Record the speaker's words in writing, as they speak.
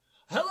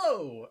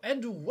Hello,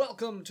 and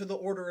welcome to the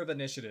Order of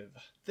Initiative.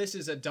 This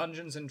is a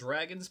Dungeons &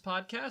 Dragons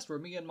podcast where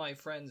me and my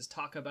friends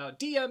talk about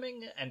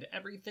DMing and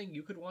everything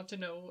you could want to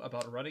know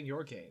about running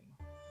your game.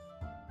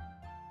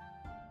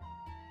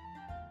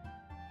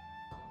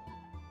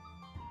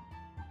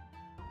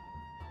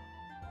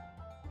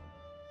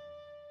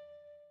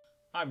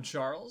 I'm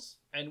Charles,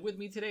 and with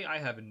me today I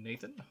have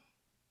Nathan.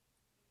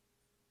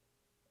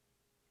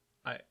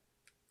 I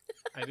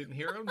didn't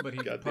hear him, but he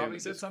probably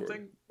said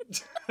something.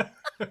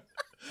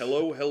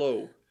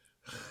 Hello.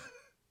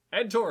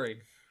 And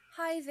Tori.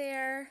 Hi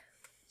there.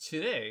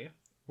 Today,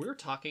 we're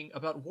talking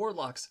about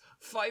Warlocks.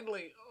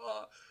 Finally!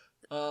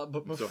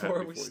 But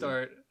before we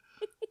start,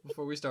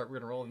 we're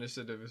going to roll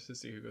initiative to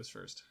see who goes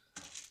first.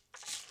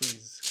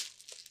 Please.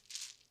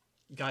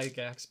 Guy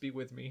Gax, be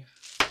with me.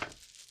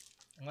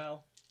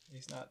 Well,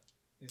 he's not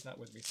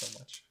with me so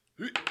much.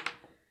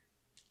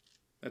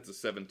 That's a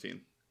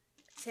 17.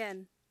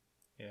 10.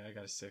 Yeah, I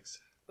got a 6.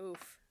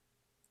 Oof.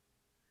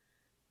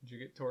 Did you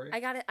get Tori?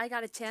 I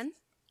got a 10.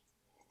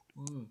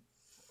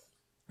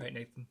 Right,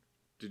 Nathan.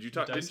 Didn't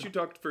you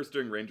talk first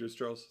during Rangers,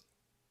 Charles?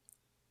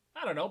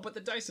 I don't know, but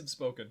the dice have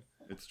spoken.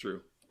 It's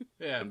true.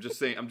 Yeah. I'm just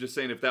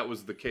saying if that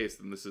was the case,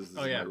 then this is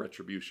my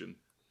retribution.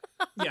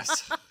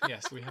 Yes,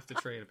 we have to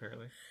trade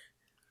apparently.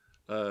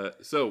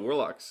 So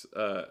Warlocks.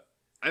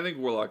 I think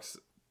Warlocks.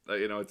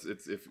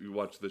 It's if you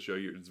watch the show,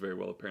 it's very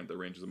well apparent that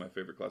Rangers are my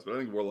favorite class. But I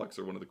think Warlocks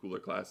are one of the cooler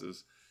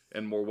classes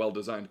and more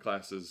well-designed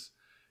classes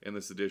in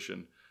this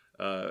edition.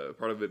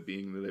 Part of it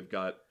being that they've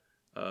got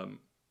a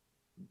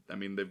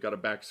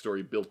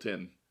backstory built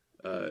in.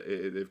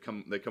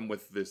 They come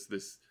with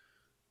this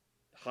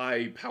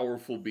high,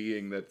 powerful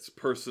being that's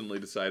personally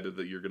decided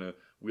that you're going to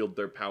wield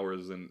their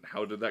powers. And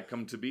how did that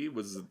come to be?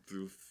 Was it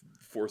through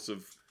force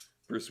of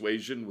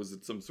persuasion? Was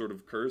it some sort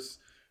of curse?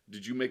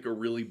 Did you make a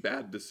really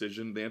bad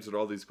decision? The answer to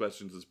all these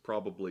questions is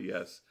probably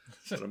yes.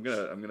 But I'm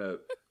gonna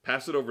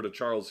pass it over to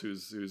Charles,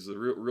 who's a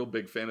real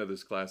big fan of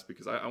this class,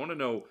 because I want to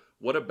know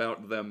what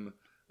about them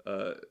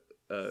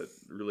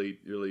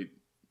really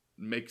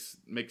makes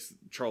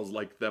Charles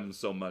like them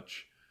so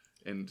much,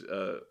 and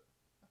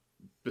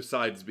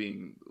besides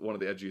being one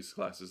of the edgiest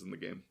classes in the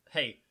game.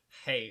 Hey,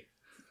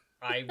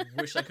 I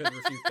wish I could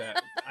refute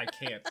that. I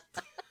can't.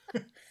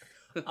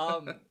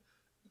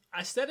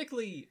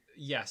 Aesthetically,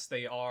 yes,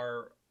 they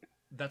are.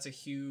 That's a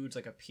huge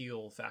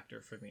appeal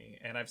factor for me,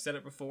 and I've said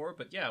it before,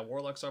 but yeah,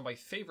 Warlocks are my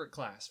favorite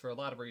class for a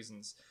lot of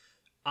reasons.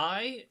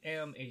 I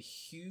am a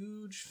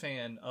huge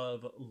fan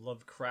of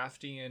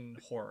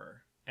Lovecraftian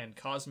horror and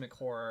cosmic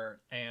horror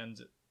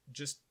and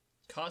just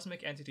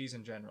cosmic entities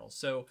in general.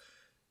 So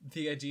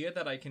the idea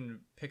that I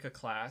can pick a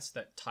class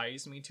that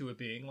ties me to a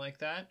being like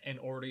that and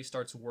already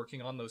starts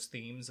working on those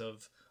themes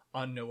of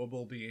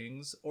unknowable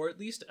beings, or at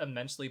least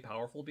immensely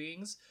powerful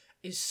beings,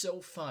 is so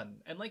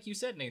fun. And like you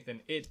said, Nathan,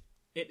 it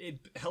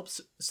helps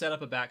set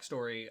up a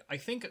backstory, I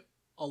think,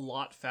 a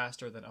lot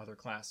faster than other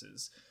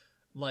classes.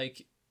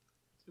 Like,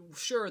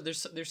 sure,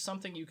 there's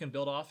something you can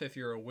build off if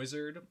you're a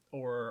wizard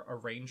or a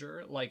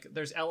ranger. Like,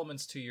 there's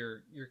elements to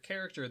your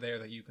character there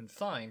that you can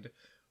find,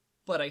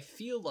 but I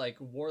feel like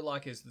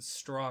Warlock is the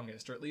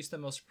strongest, or at least the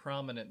most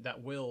prominent,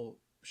 that will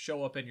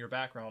show up in your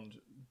background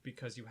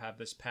because you have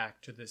this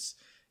pact to this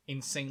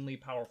insanely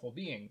powerful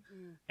being.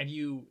 And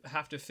you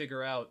have to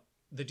figure out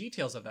the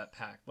details of that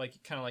pact, like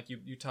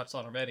you touched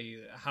on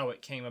already, how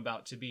it came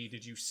about to be.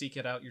 Did you seek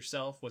it out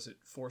yourself? Was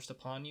it forced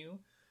upon you?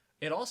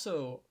 It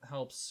also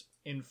helps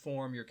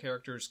inform your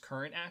character's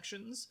current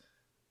actions,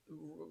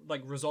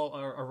 like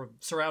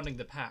surrounding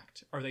the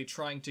pact. Are they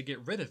trying to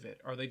get rid of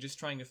it? Are they just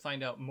trying to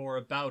find out more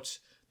about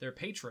their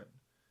patron?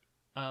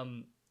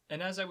 And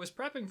as I was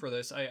prepping for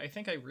this, I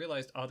think I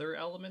realized other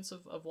elements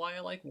of why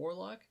I like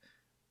Warlock.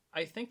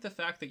 I think the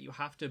fact that you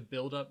have to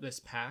build up this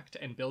pact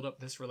and build up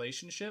this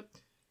relationship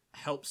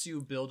helps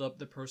you build up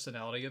the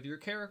personality of your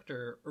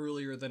character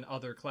earlier than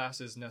other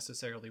classes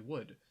necessarily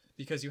would,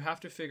 because you have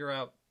to figure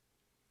out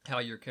how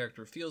your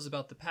character feels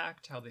about the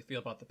pact, how they feel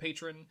about the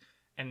patron,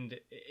 and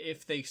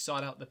if they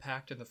sought out the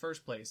pact in the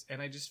first place.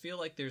 And I just feel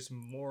like there's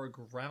more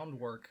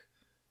groundwork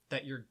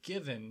that you're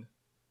given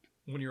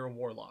when you're a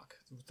warlock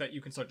that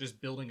you can start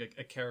just building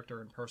a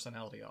character and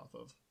personality off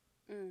of.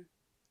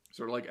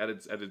 Sort of like at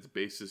its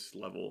basis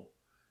level,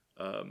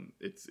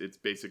 it's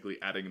basically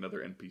adding another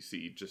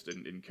NPC just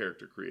in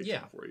character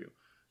creation for you.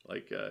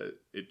 Like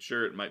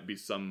it might be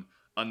some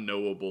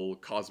unknowable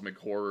cosmic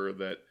horror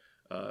that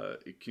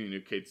it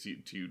communicates to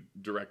you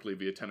directly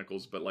via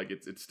tentacles, but like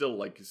it's still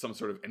like some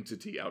sort of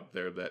entity out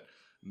there that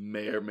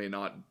may or may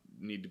not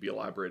need to be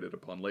elaborated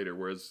upon later.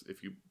 Whereas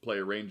if you play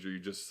a ranger, you're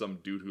just some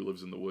dude who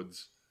lives in the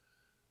woods.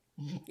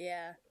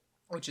 Yeah.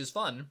 Which is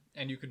fun,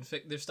 and you can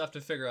there's stuff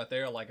to figure out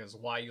there, like as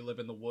why you live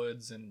in the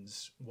woods and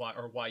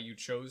why you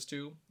chose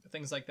to,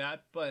 things like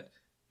that. But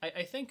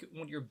I think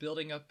when you're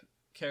building up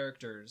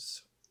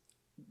characters,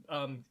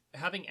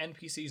 having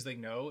NPCs they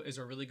know is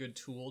a really good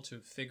tool to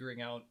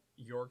figuring out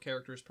your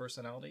character's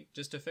personality,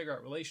 just to figure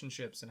out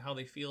relationships and how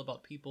they feel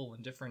about people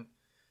and different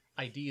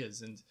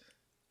ideas. And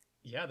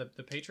yeah,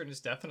 the patron is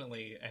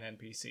definitely an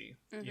NPC,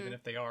 even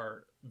if they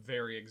are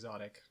very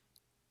exotic.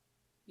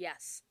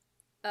 Yes.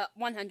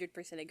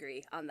 100%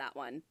 agree on that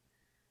one.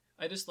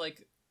 I just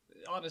like,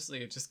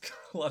 honestly, it just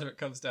a lot of it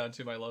comes down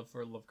to my love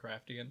for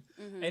Lovecraftian.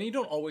 Mm-hmm. And you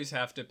don't always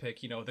have to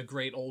pick, the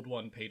great old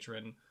one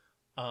patron.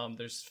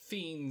 There's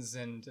fiends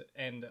and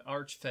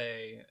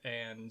archfey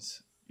and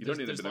You don't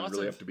even lots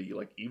really of... have to be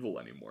like evil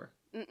anymore.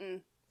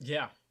 Mm-mm.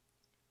 Yeah,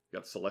 You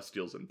got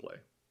celestials in play.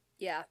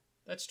 Yeah.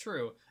 that's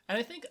true. And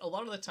I think a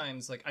lot of the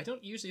times, like, I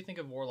don't usually think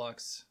of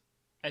warlocks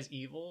as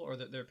evil, or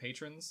that they're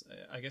patrons,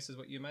 I guess is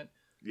what you meant.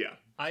 Yeah.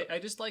 I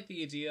just like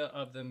the idea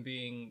of them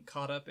being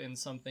caught up in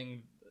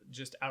something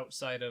just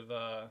outside of,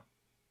 I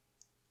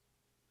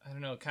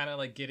don't know, kind of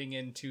like getting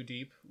in too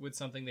deep with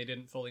something they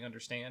didn't fully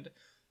understand.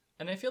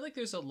 And I feel like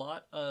there's a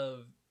lot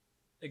of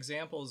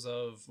examples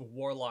of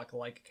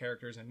warlock-like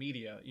characters in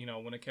media.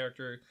 When a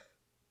character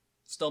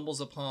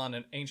stumbles upon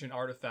an ancient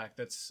artifact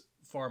that's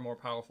far more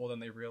powerful than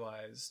they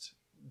realized,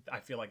 I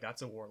feel like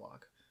that's a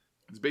warlock.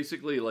 It's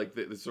basically like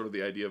the sort of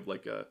the idea of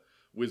like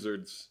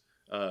wizards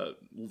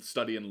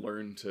study and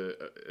learn to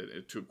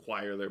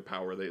acquire their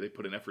power. They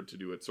put an effort to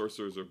do it.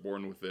 Sorcerers are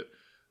born with it.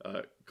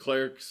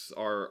 Clerics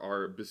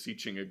are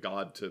beseeching a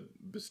god to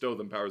bestow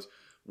them powers.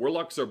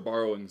 Warlocks are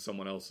borrowing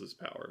someone else's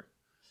power.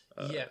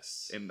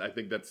 Yes. And I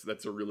think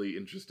that's a really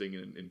interesting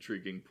and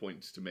intriguing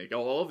point to make.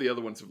 All of the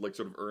other ones have like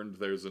sort of earned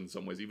theirs in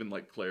some ways, even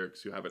like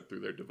clerics who have it through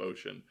their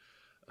devotion.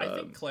 I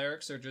think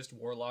clerics are just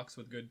warlocks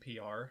with good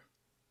PR.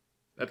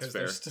 That's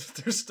fair.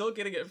 They're still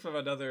getting it from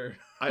another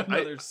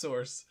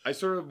source. I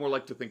sort of more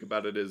like to think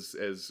about it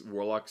as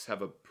warlocks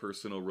have a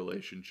personal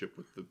relationship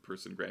with the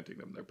person granting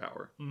them their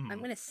power. Mm. I'm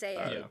going to say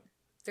it. Yeah.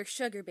 They're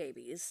sugar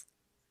babies.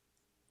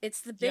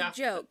 It's the big Yeah.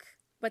 joke,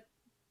 but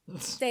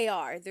they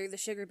are. They're the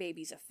sugar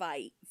babies of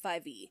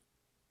 5e.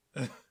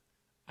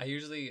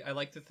 I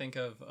like to think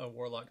of a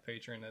warlock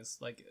patron as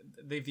like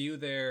they view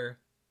their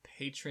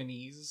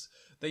patronies.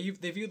 They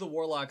view the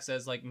warlocks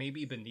as like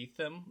maybe beneath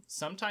them.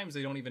 Sometimes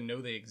they don't even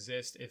know they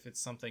exist if it's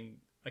something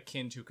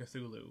akin to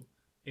Cthulhu.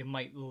 It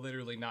might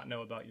literally not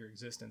know about your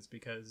existence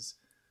because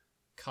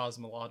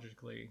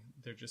cosmologically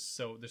there's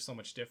so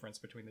much difference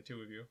between the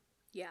two of you.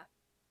 Yeah.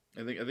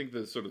 I think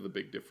the sort of the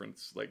big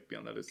difference like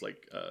beyond that is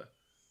like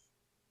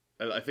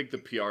I think the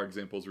PR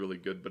example is really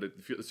good, but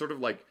it's sort of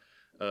like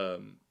a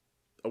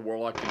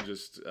warlock can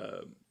just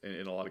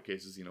in a lot of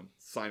cases,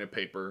 sign a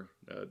paper,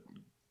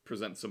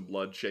 present some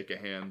blood, shake a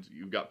hand,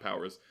 you've got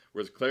powers.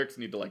 Whereas clerics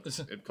need to like,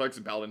 clerics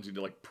and paladins need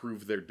to like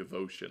prove their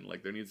devotion.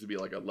 Like there needs to be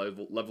like a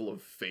level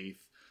of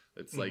faith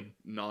that's like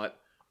not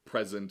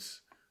present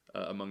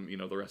among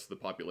the rest of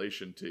the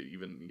population to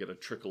even get a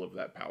trickle of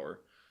that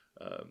power.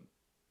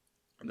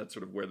 And that's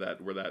sort of where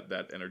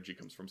that energy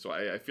comes from. So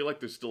I feel like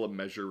there's still a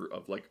measure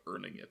of like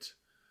earning it.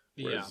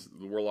 Whereas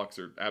the warlocks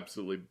are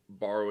absolutely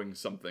borrowing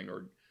something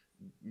or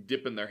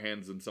dipping their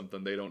hands in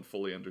something they don't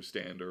fully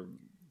understand or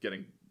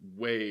getting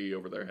way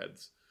over their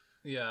heads.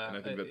 Yeah. And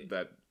I think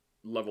that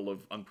level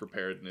of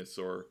unpreparedness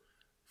or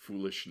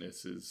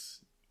foolishness is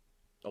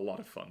a lot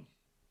of fun.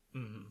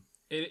 Mm-hmm.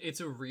 It's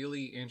a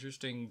really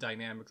interesting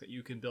dynamic that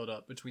you can build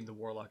up between the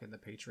warlock and the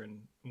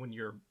patron when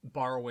you're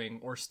borrowing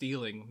or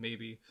stealing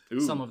maybe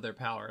some of their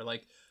power,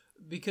 like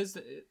because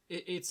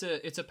it's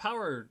a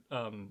power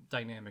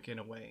dynamic in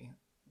a way.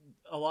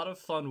 A lot of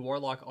fun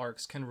warlock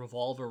arcs can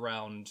revolve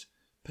around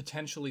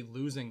potentially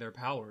losing their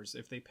powers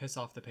if they piss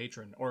off the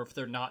patron or if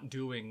they're not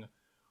doing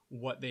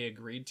what they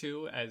agreed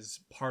to as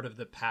part of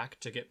the pact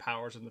to get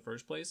powers in the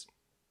first place.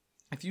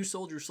 If you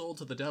sold your soul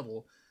to the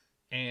devil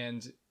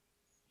and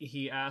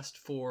he asked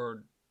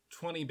for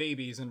 20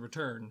 babies in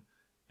return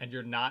and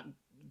you're not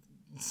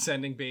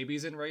sending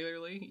babies in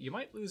regularly, you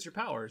might lose your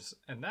powers.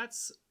 And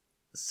that's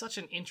such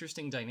an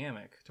interesting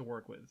dynamic to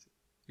work with.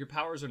 Your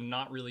powers are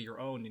not really your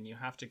own and you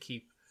have to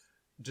keep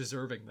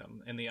deserving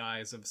them in the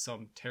eyes of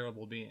some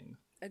terrible being.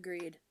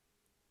 Agreed.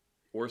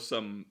 Or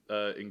some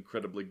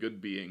incredibly good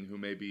being who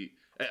may be...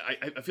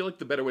 I feel like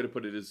the better way to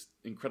put it is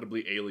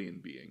incredibly alien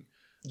being.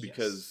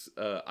 Because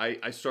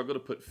I struggle to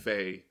put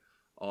Fae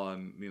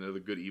on the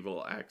good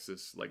evil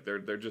axis. Like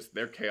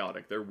they're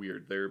chaotic, they're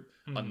weird, they're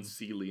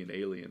unseelie and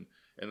alien.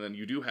 And then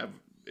you do have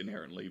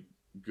inherently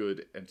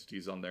good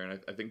entities on there.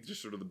 And I think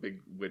just sort of the big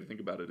way to think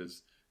about it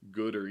is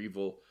good or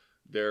evil.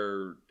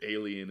 They're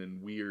alien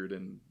and weird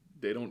and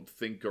they don't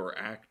think or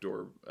act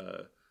or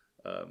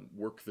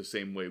work the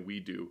same way we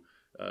do.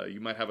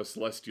 You might have a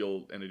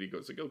celestial entity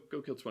goes like,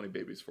 go kill 20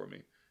 babies for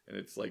me. And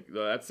it's like,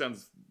 that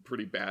sounds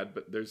pretty bad,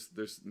 but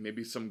there's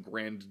maybe some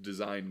grand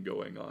design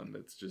going on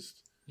that's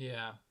just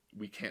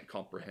we can't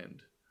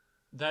comprehend.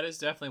 That is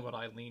definitely what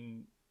I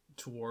lean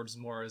towards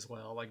more as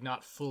well. Like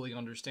not fully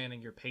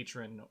understanding your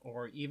patron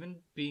or even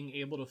being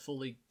able to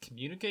fully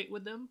communicate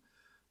with them.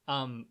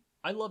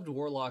 I loved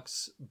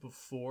Warlocks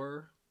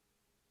before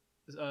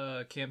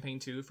Campaign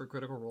 2 for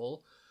Critical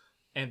Role.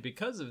 And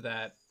because of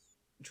that,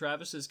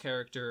 Travis's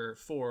character,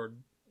 Ford,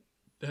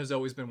 has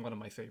always been one of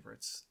my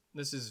favorites.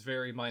 This is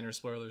very minor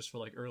spoilers for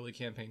like early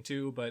Campaign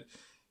 2, but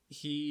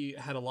he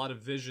had a lot of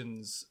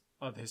visions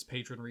of his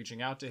patron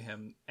reaching out to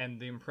him, and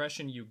the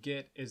impression you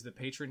get is the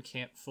patron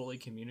can't fully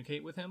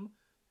communicate with him,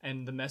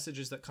 and the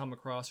messages that come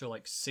across are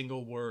like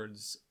single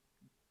words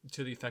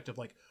to the effect of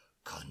like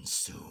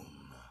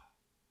consume,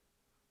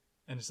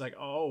 and it's like,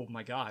 oh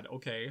my god,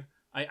 okay.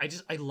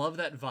 I love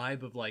that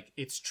vibe of like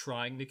it's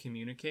trying to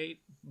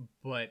communicate,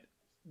 but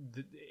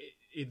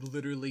it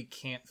literally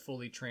can't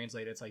fully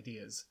translate its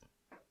ideas.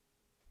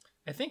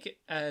 I think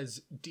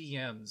as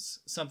DMs,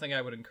 something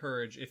I would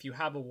encourage if you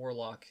have a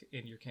warlock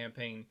in your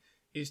campaign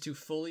is to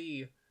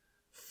fully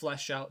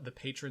flesh out the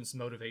patron's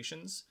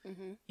motivations.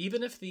 Mm-hmm.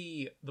 Even if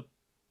the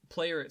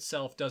player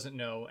itself doesn't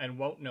know and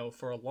won't know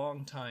for a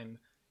long time,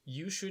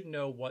 you should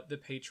know what the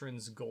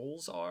patron's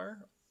goals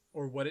are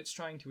or what it's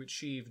trying to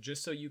achieve,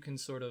 just so you can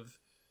sort of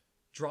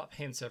drop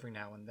hints every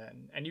now and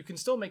then. And you can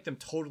still make them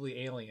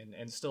totally alien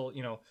and still,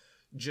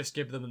 just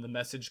give them the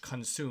message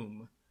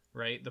consume,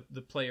 right?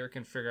 The player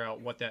can figure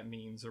out what that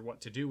means or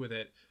what to do with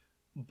it.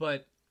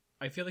 But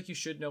I feel like you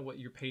should know what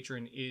your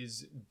patron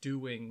is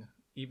doing,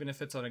 even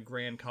if it's on a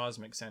grand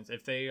cosmic sense.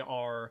 If they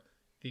are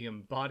the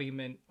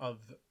embodiment of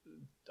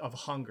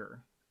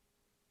hunger,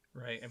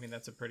 right? I mean,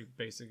 that's a pretty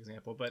basic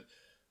example, but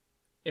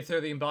if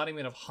they're the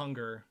embodiment of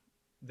hunger,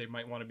 they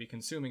might want to be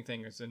consuming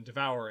things and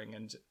devouring,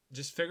 and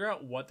just figure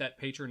out what that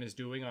patron is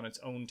doing on its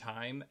own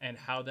time and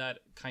how that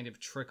kind of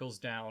trickles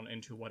down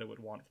into what it would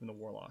want from the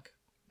warlock.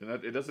 And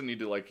that, it doesn't need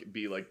to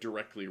be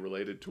directly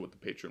related to what the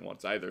patron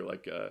wants either.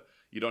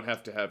 You don't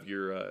have to have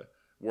your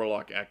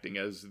warlock acting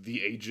as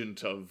the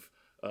agent of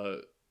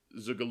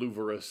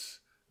Zugaluvarus,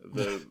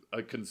 the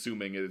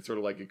consuming it. It's sort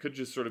of like, it could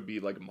just sort of be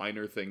like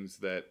minor things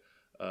that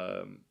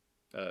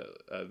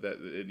that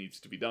it needs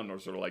to be done, or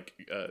sort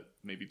of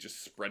maybe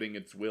just spreading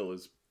its will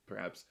is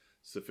perhaps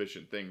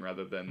sufficient thing,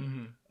 rather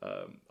than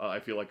I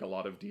feel like a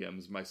lot of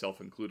DMs,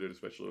 myself included,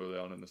 especially early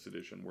on in this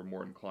edition, were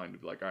more inclined to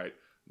be like, all right,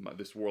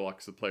 this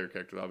warlock's the player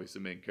character,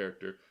 obviously the main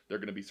character, they're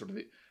going to be sort of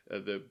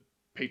the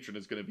patron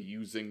is going to be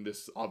using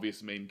this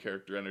obvious main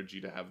character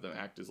energy to have them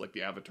act as like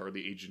the avatar,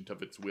 the agent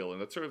of its will.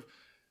 And that's sort of,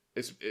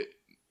 it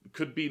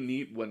could be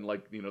neat when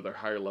they're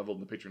higher level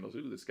and the patron knows,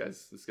 ooh, this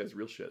guy's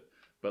real shit.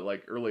 But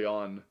early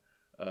on,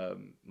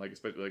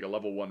 especially a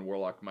level 1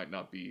 warlock might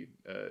not be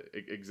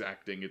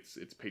exacting its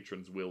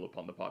patron's will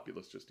upon the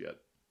populace just yet.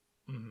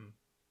 Mm-hmm.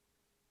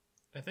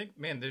 I think,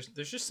 man, there's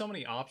just so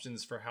many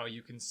options for how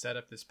you can set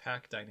up this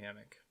pack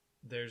dynamic.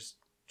 There's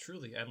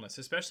truly endless,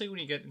 especially when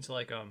you get into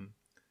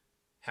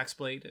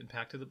Hexblade and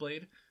Pact of the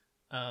Blade.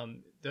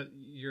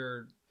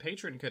 Your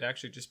patron could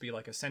actually just be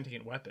like a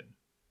sentient weapon,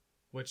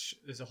 which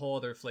is a whole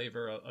other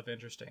flavor of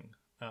interesting.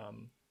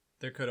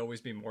 There could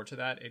always be more to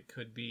that. It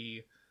could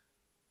be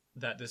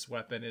that this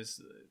weapon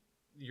is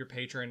your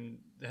patron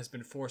has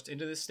been forced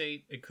into this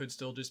state. It could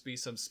still just be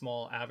some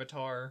small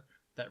avatar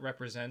that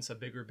represents a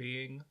bigger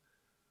being.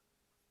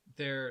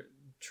 There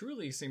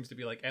truly seems to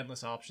be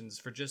endless options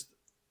for just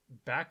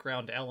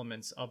background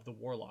elements of the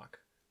warlock.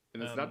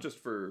 And it's not just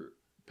for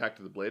Pact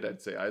of the Blade,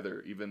 I'd say,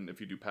 either. Even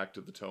if you do Pact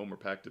of the Tome or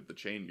Pact of the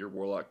Chain, your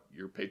warlock,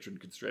 your patron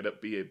could straight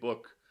up be a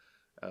book.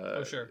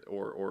 Oh, sure.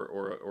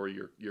 Or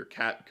your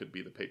cat could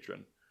be the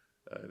patron.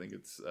 I think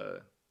it's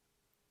a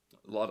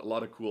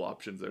lot of cool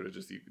options there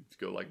to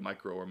go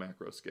micro or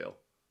macro scale.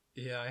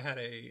 Yeah, I had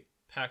a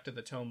Pact of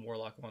the Tome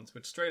warlock once,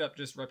 which straight up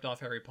just ripped off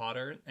Harry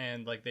Potter,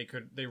 and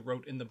they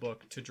wrote in the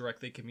book to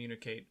directly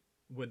communicate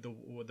with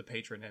the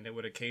patron, and it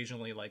would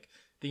occasionally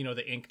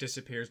the ink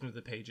disappears into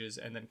the pages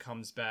and then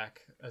comes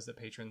back as the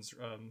patron's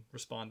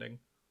responding.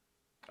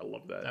 I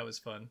love that. That was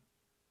fun.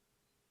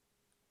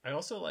 I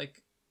also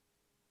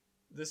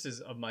this is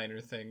a minor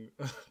thing,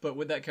 but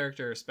with that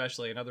character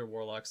especially and other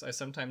warlocks, I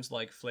sometimes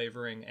like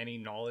flavoring any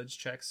knowledge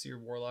checks your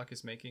warlock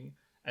is making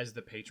as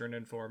the patron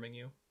informing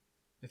you.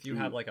 If you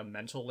have a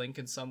mental link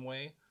in some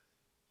way,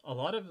 a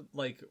lot of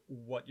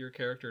what your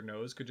character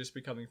knows could just be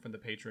coming from the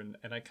patron,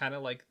 and I kind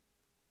of like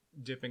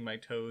dipping my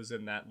toes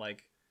in that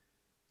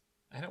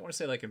I don't want to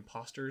say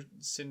imposter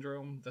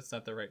syndrome, that's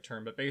not the right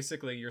term, but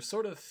basically you're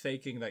sort of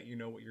faking that you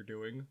know what you're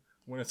doing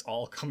when it's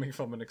all coming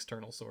from an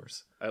external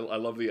source. I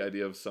love the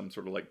idea of some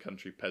sort of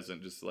country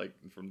peasant just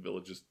from the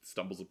village just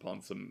stumbles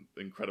upon some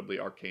incredibly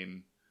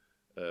arcane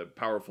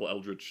powerful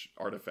eldritch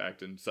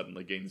artifact and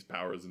suddenly gains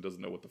powers and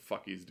doesn't know what the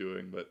fuck he's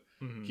doing, but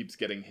keeps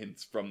getting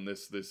hints from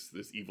this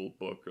evil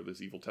book or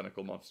this evil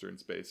tentacle monster in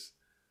space.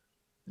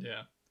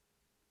 Yeah.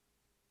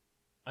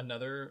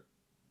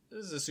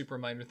 This is a super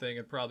minor thing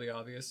and probably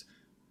obvious.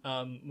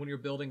 When you're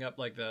building up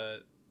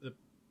the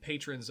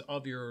patrons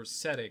of your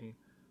setting,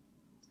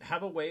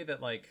 have a way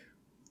that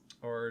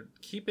or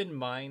keep in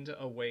mind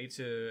a way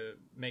to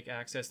make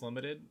access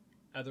limited.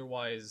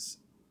 Otherwise,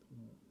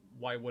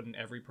 why wouldn't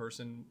every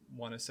person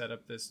want to set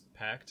up this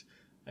pact?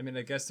 I mean,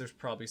 I guess there's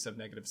probably some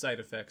negative side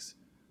effects,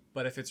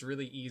 but if it's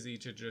really easy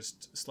to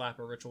just slap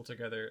a ritual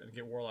together and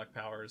get warlock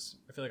powers,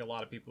 I feel like a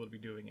lot of people would be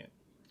doing it.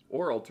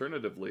 Or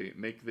alternatively,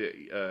 make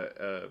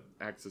the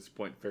access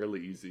point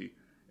fairly easy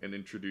and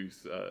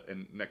introduce,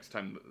 and next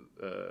time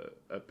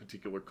a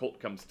particular cult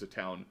comes to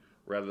town,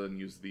 rather than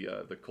use the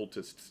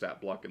cultist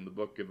stat block in the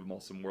book, give them all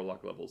some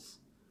warlock levels.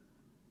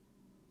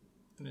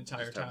 An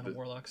entire town of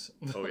warlocks.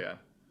 Oh yeah.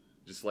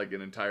 Just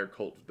an entire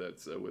cult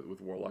that's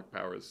with warlock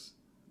powers.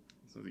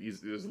 So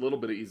there's a little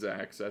bit of ease of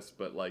access,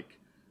 but like,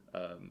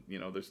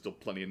 there's still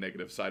plenty of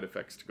negative side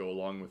effects to go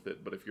along with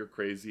it. But if you're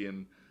crazy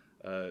and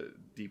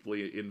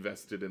deeply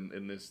invested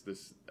in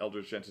this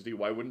Eldritch entity,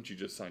 why wouldn't you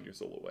just sign your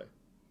soul away?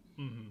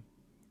 Mm-hmm.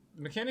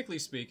 Mechanically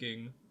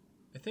speaking,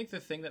 I think the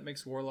thing that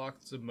makes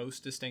Warlocks the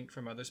most distinct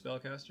from other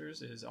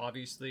spellcasters is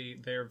obviously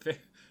their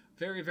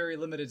very, very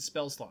limited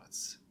spell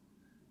slots.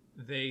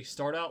 They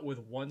start out with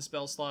one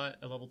spell slot.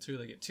 At level 2,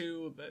 they get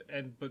 2, but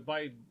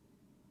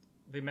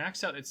they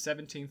max out at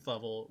 17th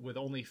level with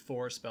only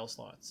 4 spell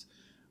slots,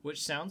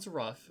 which sounds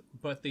rough,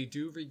 but they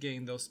do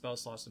regain those spell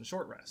slots in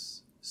short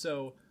rests.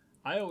 So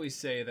I always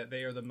say that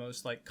they are the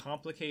most like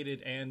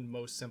complicated and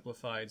most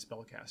simplified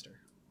spellcaster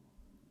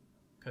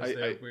because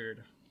they're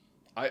weird.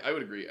 I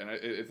would agree, and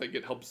I think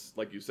it helps,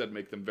 like you said,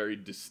 make them very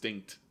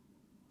distinct,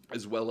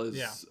 as well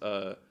as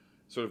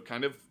sort of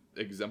kind of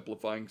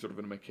exemplifying, sort of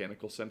in a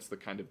mechanical sense, the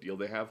kind of deal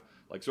they have.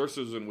 Like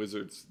sorcerers and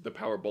wizards, the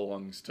power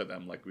belongs to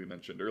them, like we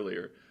mentioned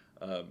earlier.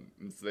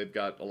 And so they've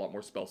got a lot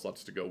more spell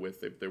slots to go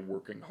with. They're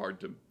working hard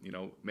to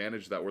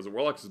manage that, whereas the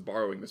Warlocks is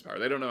borrowing this power.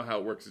 They don't know how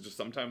it works. It's just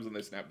sometimes when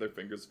they snap their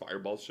fingers,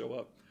 fireballs show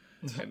up,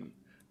 and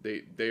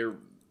they're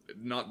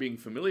not being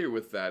familiar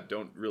with that.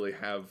 Don't really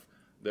have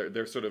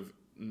their sort of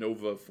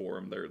Nova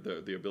form,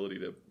 the ability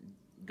to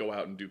go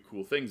out and do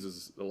cool things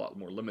is a lot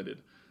more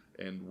limited,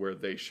 and where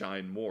they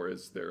shine more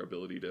is their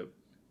ability to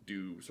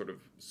do sort of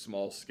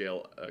small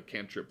scale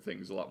cantrip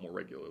things a lot more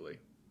regularly.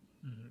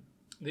 Mm-hmm.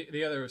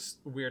 The other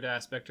weird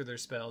aspect of their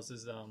spells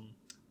is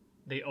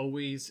they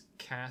always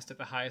cast at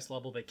the highest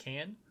level they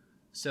can.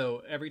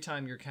 So every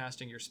time you're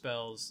casting your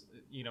spells,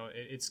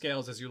 it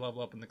scales as you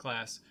level up in the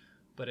class,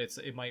 but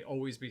it might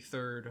always be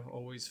 3rd,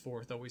 always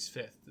 4th, always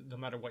 5th, no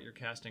matter what you're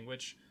casting,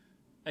 which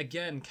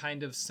again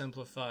kind of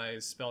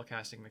simplifies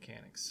spellcasting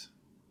mechanics.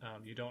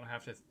 You don't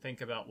have to think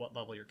about what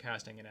level you're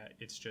casting it at.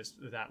 It's just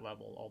that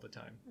level all the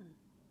time.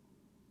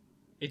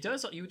 It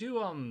does. You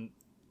do.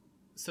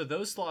 So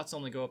those slots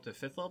only go up to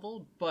 5th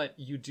level, but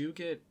you do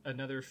get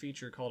another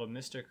feature called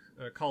Mystic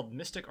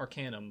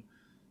Arcanum,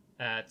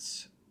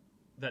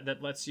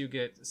 that lets you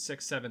get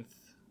 6th, 7th,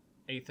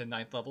 8th, and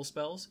 9th level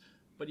spells.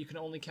 But you can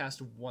only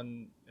cast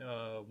one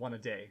a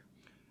day.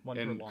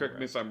 And correct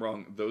me if I'm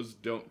wrong, those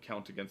don't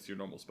count against your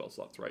normal spell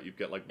slots, right? You've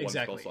got like one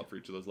spell slot for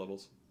each of those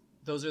levels.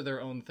 Those are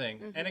their own thing.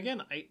 Mm-hmm. And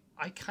again,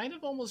 I kind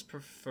of almost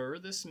prefer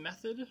this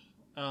method,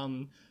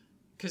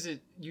 because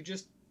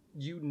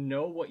you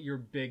know what your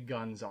big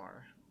guns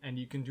are, and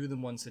you can do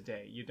them once a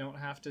day. You don't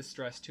have to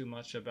stress too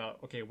much about,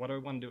 okay, what do I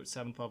want to do at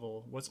 7th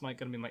level? What's going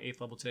to be my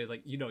 8th level today?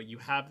 Like, you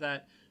have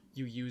that,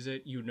 you use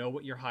it, you know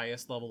what your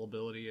highest level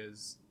ability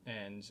is,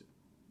 and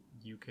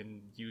you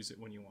can use it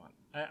when you want.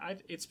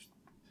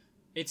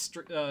 It's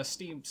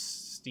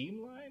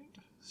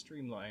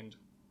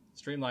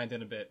streamlined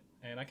in a bit,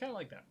 and I kind of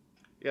like that.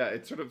 Yeah,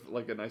 it's sort of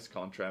like a nice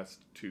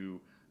contrast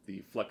to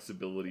the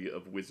flexibility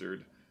of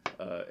wizard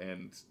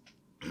and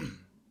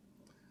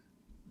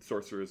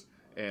sorcerers,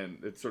 and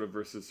it's sort of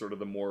versus sort of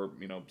the more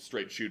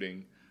straight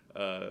shooting,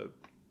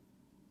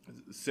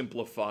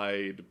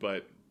 simplified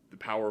but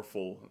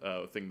powerful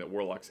thing that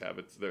Warlocks have.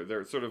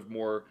 They're sort of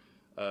more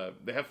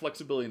they have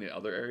flexibility in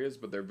other areas,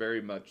 but they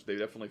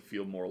definitely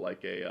feel more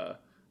like the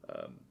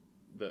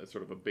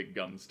sort of a big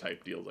guns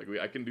type deal. Like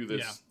I can do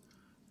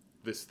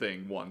this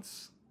thing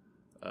once,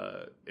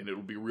 and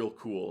it'll be real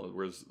cool.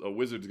 Whereas a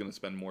wizard's going to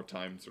spend more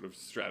time sort of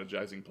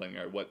strategizing, planning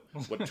out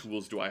what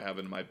tools do I have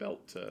in my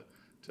belt to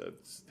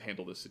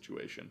handle this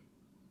situation.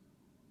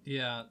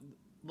 Yeah,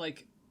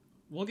 like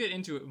we'll get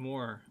into it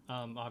more,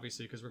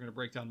 obviously, because we're going to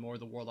break down more of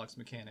the Warlock's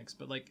mechanics.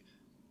 But like,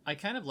 I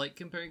kind of like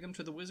comparing them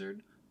to the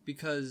wizard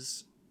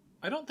because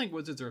I don't think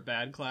wizards are a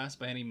bad class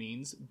by any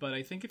means. But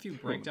I think if you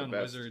break down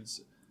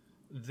wizards,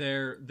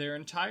 their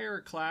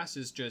entire class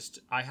is just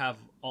I have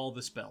all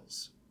the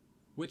spells,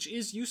 which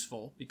is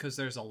useful because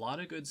there's a lot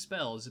of good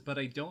spells. But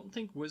I don't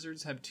think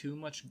wizards have too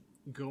much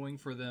going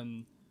for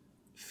them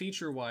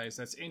feature-wise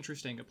that's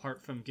interesting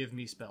apart from give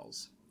me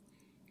spells.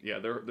 Yeah,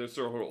 their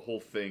sort of whole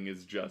thing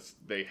is just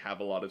they have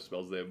a lot of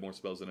spells. They have more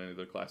spells than any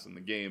other class in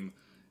the game,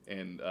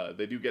 and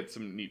they do get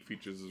some neat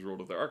features as a result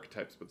of their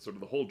archetypes. But sort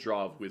of the whole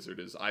draw of wizard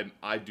is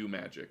I do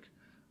magic,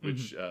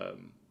 which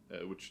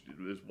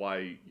is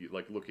why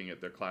like looking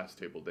at their class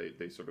table,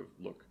 they sort of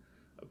look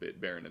a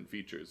bit barren in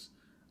features,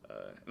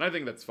 and I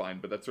think that's fine.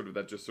 But that's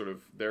just sort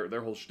of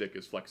their whole shtick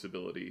is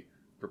flexibility,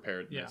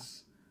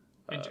 preparedness. Yeah.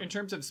 In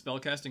terms of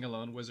spellcasting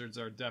alone, wizards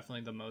are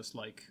definitely the most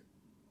like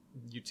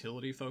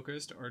utility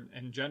focused, or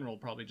in general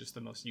probably just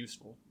the most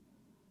useful.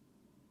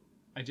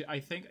 I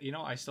think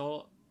I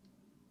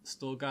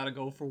still gotta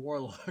go for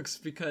Warlocks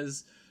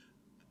because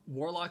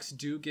Warlocks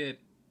do get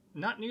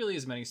not nearly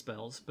as many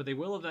spells, but they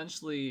will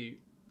eventually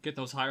get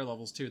those higher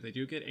levels too. They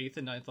do get 8th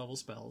and 9th level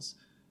spells,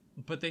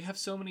 but they have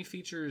so many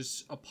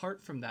features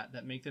apart from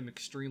that make them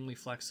extremely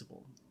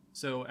flexible.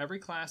 So every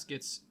class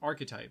gets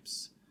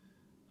archetypes.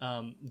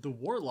 The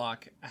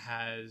Warlock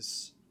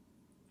has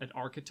an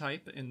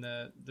archetype in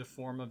the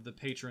form of the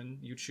patron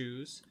you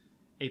choose,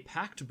 a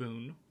Pact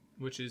boon,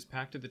 which is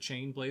Pact of the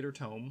Chain, Blade, or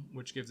Tome,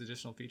 which gives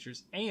additional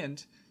features,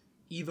 and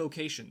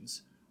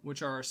evocations,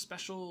 which are a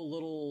special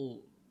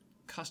little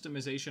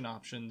customization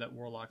option that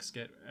Warlocks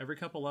get. Every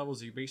couple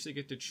levels, you basically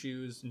get to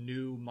choose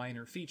new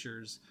minor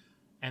features,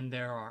 and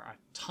there are a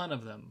ton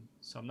of them.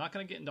 So I'm not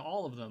going to get into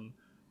all of them,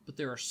 but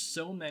there are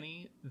so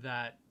many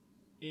that,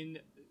 in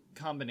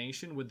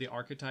combination with the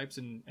archetypes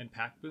and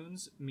pack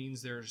boons,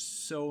 means there's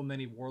so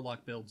many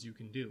Warlock builds you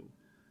can do.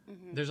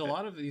 There's a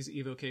lot of these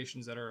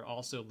evocations that are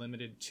also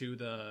limited to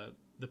the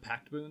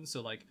pact boons,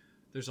 so like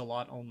there's a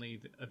lot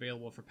only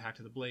available for Pact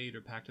of the Blade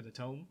or Pact of the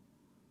Tome,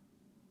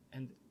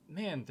 and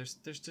man, there's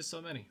just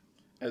so many.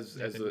 As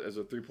a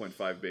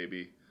 3.5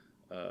 baby,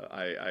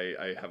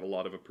 I have a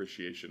lot of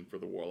appreciation for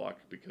the Warlock,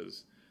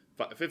 because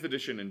 5th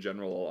edition in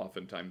general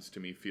oftentimes to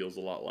me feels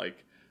a lot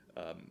like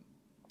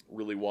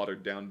really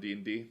watered down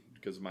D&D,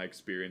 because my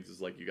experience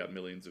is like you got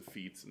millions of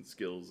feats and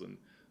skills and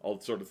all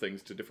sort of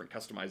things to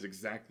customize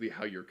exactly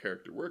how your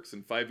character works,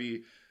 and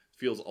 5e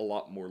feels a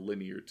lot more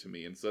linear to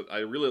me. And so I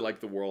really like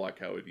the Warlock,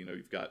 how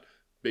you've got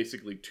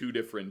basically 2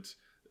 different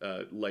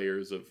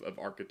layers of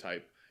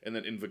archetype, and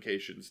then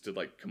invocations to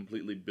like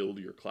completely build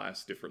your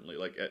class differently.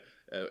 Like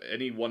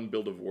any one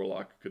build of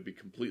Warlock could be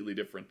completely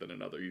different than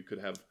another. You could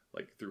have,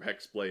 like, through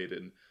Hexblade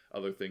and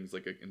other things,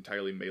 like an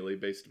entirely melee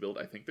based build.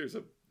 I think there's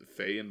a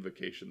Fey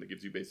invocation that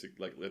gives you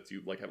lets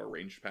you like have a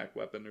ranged pack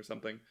weapon or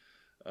something.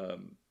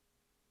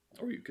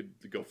 Or you could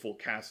go full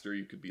caster.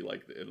 You could be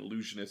like an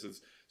illusionist.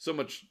 It's so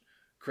much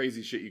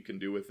crazy shit you can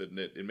do with it, and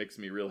it makes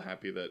me real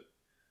happy that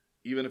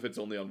even if it's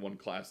only on one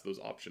class, those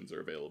options are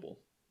available.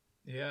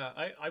 Yeah,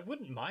 I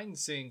wouldn't mind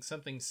seeing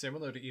something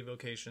similar to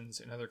evocations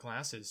in other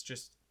classes,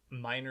 just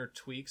minor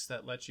tweaks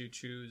that let you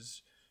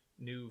choose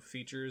new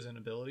features and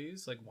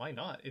abilities. Like, why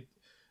not?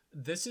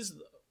 This is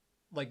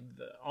like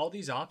all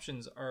these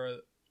options are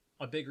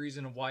a big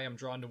reason of why I'm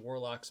drawn to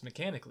Warlocks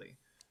mechanically,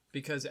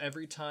 because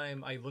every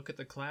time I look at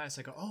the class,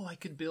 I go, oh, I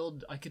could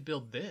build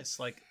this.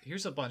 Like,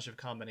 here's a bunch of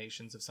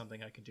combinations of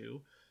something I could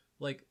do.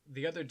 Like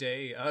the other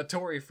day,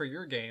 Tori, for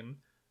your game,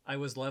 I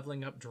was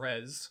leveling up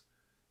Drez,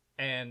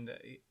 and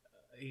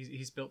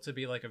he's built to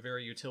be like a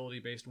very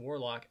utility-based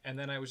Warlock, and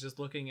then I was just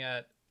looking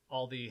at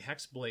all the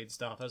Hexblade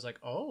stuff. I was like,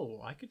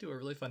 oh, I could do a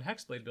really fun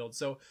Hexblade build.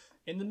 So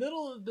in the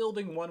middle of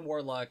building one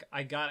Warlock,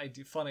 I got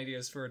fun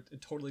ideas for a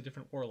totally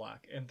different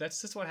Warlock, and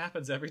that's just what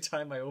happens every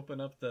time I open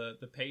up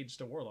the page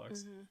to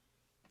Warlocks.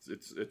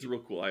 It's real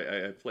cool.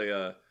 I play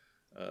a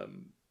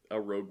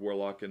rogue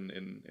Warlock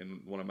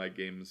in one of my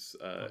games,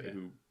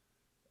 who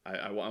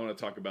I want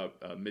to talk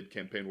about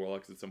mid-campaign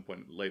Warlocks at some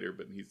point later,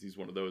 but he's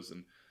one of those,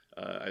 and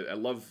I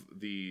love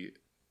the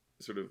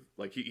sort of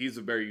like he's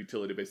a very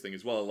utility-based thing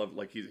as well. I love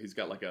like he's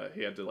got like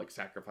he had to like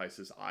sacrifice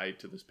his eye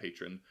to this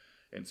patron,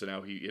 and so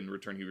now in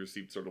return he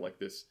received sort of like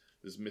this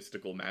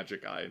mystical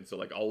magic eye, and so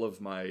like all of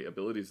my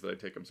abilities that I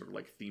take, I'm sort of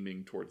like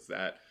theming towards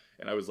that.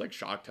 And I was like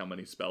shocked how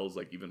many spells,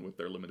 like even with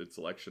their limited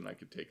selection, I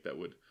could take that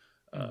would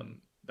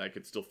that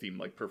could still theme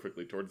like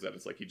perfectly towards that.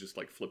 It's like he just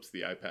like flips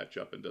the eye patch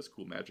up and does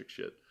cool magic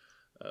shit.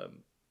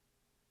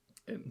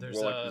 And there's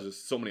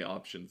just so many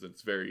options.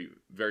 It's very,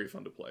 very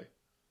fun to play.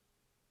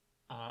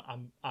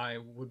 I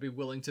would be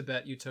willing to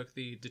bet you took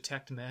the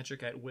Detect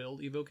Magic at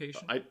Will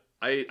evocation.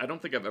 I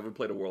don't think I've ever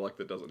played a Warlock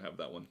that doesn't have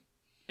that one.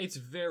 It's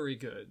very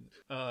good.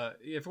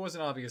 If it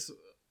wasn't obvious,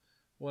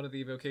 one of the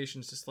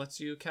evocations just lets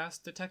you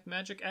cast Detect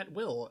Magic at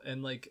will,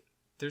 and like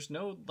there's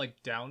no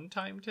like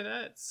downtime to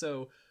that.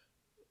 So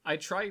I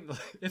try,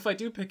 if I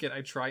do pick it,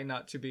 I try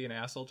not to be an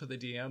asshole to the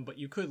DM, but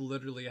you could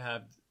literally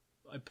have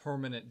a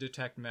permanent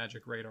Detect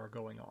Magic radar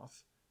going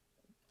off.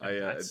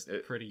 That's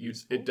pretty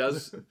useful. It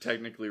does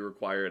technically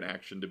require an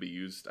action to be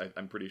used,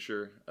 I'm pretty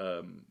sure.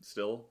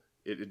 Still,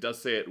 it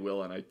does say at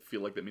will, and I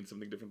feel like that means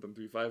something different than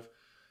 3.5.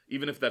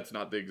 Even if that's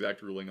not the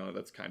exact ruling on it,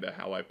 that's kind of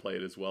how I play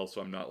it as well.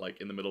 So I'm not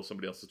like in the middle of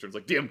somebody else's turn. It's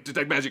like, damn,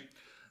 Detect Magic.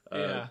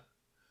 Yeah.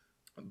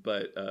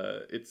 But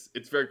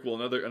it's very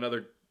cool.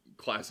 Another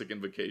classic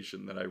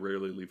invocation that I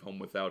rarely leave home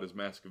without is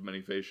Mask of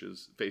Many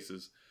Faces,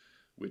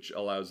 which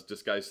allows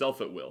disguise self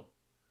at will.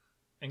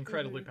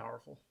 Incredibly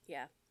powerful.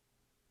 Yeah.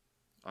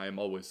 I am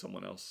always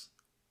someone else.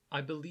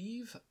 I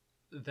believe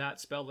that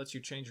spell lets you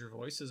change your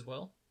voice as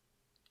well.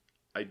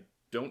 I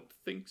don't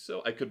think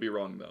so. I could be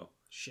wrong though.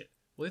 Shit.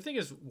 Well, the thing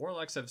is,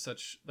 Warlocks have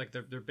such, like,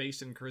 they're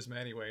based in charisma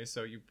anyway,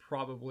 so you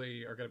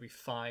probably are going to be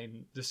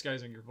fine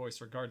disguising your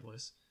voice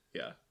regardless.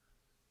 Yeah.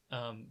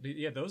 But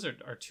yeah, those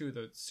are two of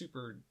the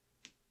super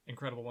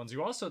incredible ones.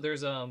 You also,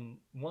 there's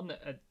one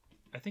that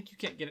I think you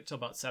can't get it till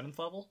about 7th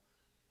level,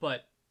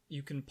 but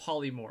you can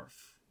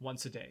polymorph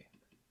once a day.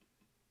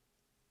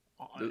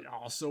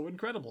 Also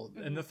incredible.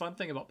 And the fun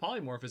thing about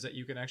polymorph is that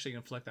you can actually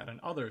inflict that on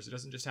others. It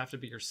doesn't just have to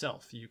be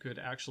yourself. You could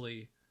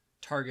actually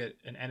target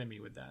an enemy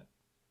with that.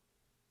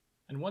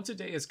 And once a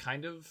day is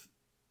kind of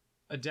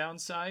a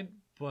downside,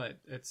 but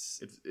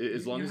it's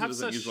as long as it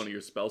doesn't use one of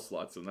your spell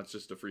slots, and that's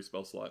just a free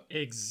spell slot.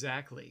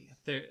 Exactly.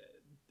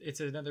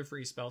 It's another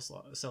free spell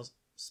slot.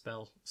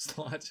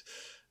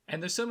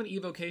 And there's so many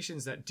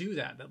evocations that do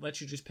that let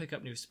you just pick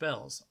up new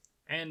spells.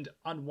 And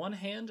on one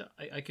hand,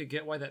 I could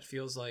get why that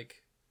feels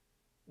like,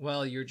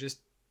 well, you're just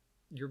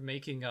you're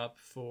making up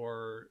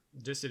for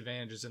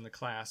disadvantages in the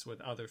class with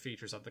other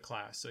features of the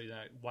class. So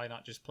why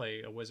not just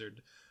play a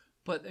wizard?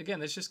 But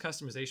again, it's just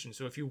customization.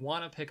 So if you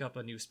want to pick up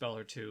a new spell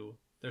or two,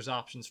 there's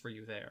options for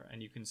you there,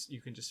 and you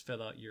can just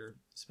fill out your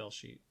spell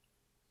sheet.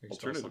 Your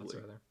Alternatively, spell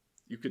slots, rather.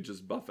 You could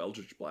just buff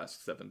Eldritch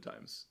Blast 7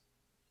 times.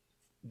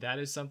 That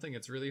is something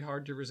that's really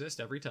hard to resist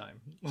every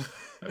time.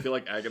 I feel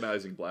like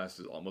Agonizing Blast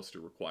is almost a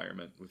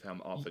requirement with how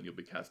often you'll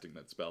be casting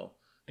that spell.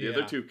 The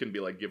other two can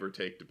be like give or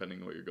take depending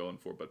on what you're going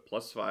for, but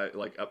 +5,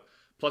 like up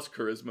plus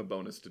charisma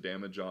bonus to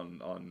damage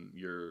on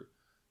your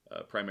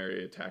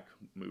primary attack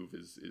move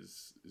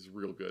is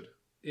real good.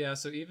 Yeah,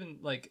 so even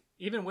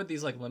with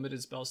these like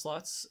limited spell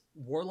slots,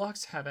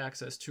 Warlocks have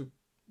access to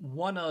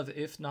one of,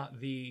 if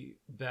not the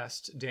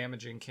best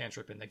damaging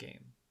cantrip in the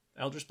game.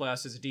 Eldritch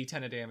Blast is a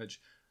D10 of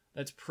damage.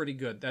 That's pretty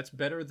good. That's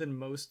better than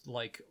most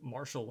like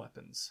martial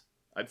weapons.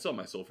 I'd sell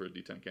my soul for a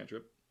D10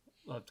 cantrip.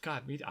 Oh,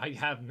 God, I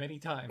have many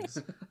times.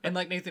 And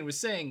like Nathan was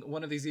saying,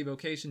 one of these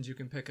evocations you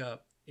can pick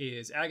up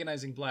is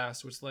Agonizing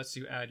Blast, which lets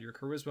you add your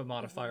charisma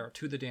modifier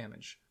to the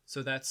damage.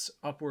 So that's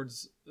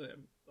upwards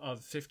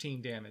of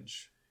 15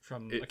 damage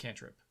from a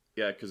cantrip.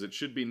 Yeah, because it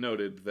should be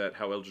noted that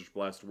how Eldritch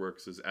Blast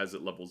works is as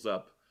it levels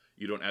up,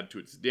 you don't add to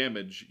its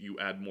damage, you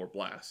add more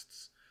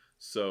blasts.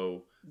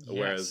 So,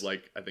 whereas,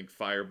 like, I think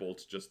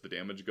Firebolt, just the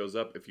damage goes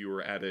up. If you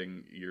were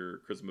adding your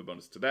Charisma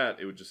bonus to that,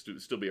 it would just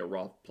still be a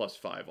raw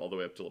 +5 all the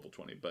way up to level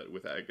 20. But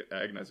with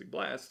Agonizing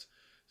Blast,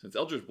 since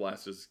Eldritch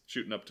Blast is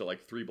shooting up to,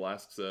 like, 3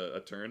 blasts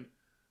a turn,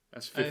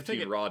 that's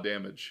 15 raw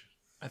damage.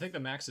 I think the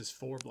max is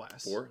 4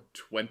 blasts.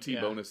 20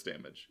 bonus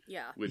damage.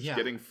 Yeah. Which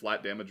getting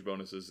flat damage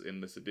bonuses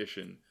in this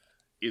edition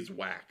is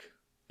whack.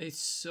 It's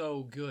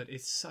so good.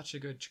 It's such a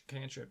good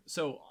cantrip.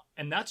 So,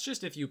 and that's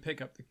just if you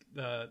pick up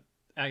the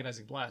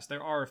Agonizing Blast.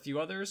 There are a few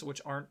others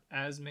which aren't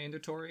as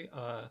mandatory.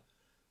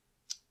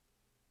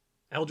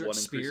 Eldritch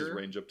Spear increases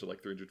range up to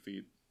like 300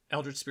 feet.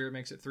 Eldritch Spear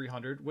makes it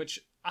 300, which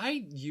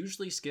I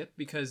usually skip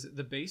because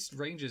the base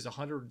range is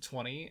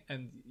 120,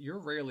 and you're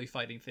rarely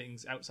fighting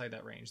things outside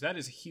that range. That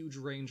is a huge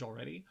range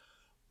already,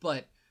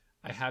 but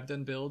I have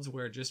done builds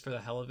where just for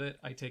the hell of it,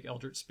 I take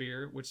Eldritch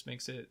Spear, which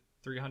makes it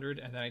 300,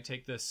 and then I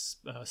take this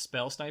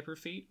Spell Sniper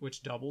feat,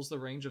 which doubles the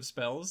range of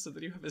spells, so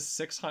that you have a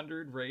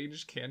 600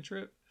 range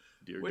cantrip.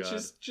 Dear which God.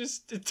 Is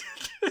just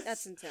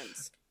That's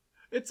intense.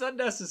 It's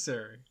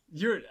unnecessary.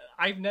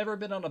 I've never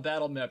been on a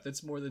battle map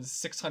that's more than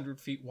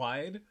 600 feet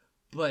wide,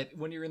 but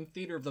when you're in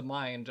Theater of the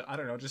Mind, I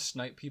don't know, just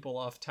snipe people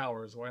off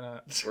towers. Why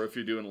not? Or if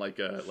you're doing like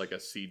a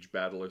siege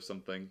battle or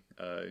something,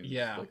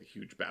 like a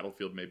huge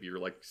battlefield, maybe you're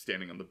like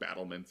standing on the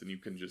battlements and you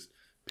can just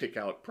pick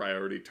out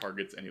priority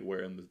targets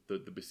anywhere in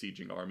the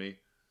besieging army.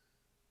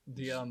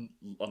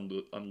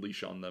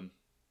 Unleash on them.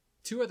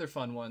 2 other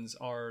fun ones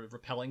are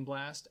Repelling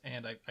Blast,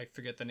 and I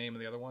forget the name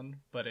of the other one,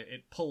 but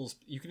it pulls...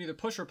 You can either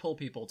push or pull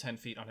people 10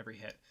 feet on every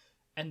hit.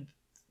 And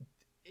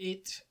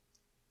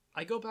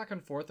I go back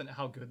and forth on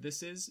how good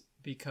this is,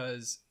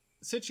 because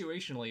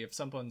situationally, if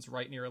someone's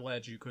right near a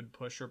ledge, you could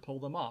push or pull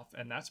them off,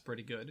 and that's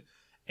pretty good.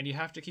 And you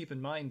have to keep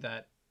in mind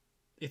that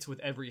it's with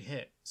every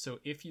hit. So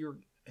if you're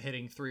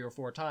hitting 3 or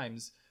 4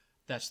 times,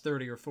 that's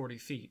 30 or 40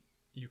 feet.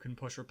 You can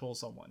push or pull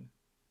someone.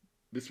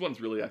 This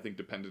one's really, I think,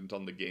 dependent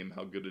on the game,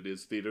 how good it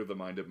is. Theater of the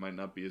Mind, it might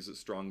not be as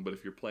strong, but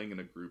if you're playing in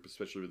a group,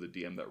 especially with a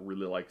DM that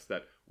really likes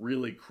that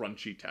really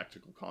crunchy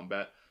tactical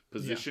combat,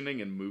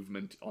 positioning and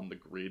movement on the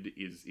grid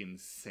is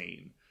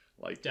insane.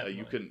 Like,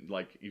 you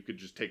could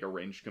just take a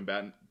ranged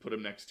combatant, put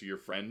him next to your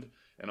friend,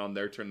 and on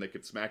their turn they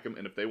could smack him,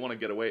 and if they want to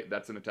get away,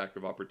 that's an attack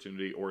of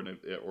opportunity or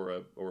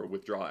a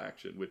withdraw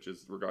action, which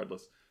is,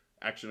 regardless,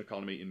 action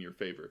economy in your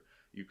favor.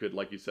 You could,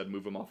 like you said,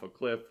 move him off a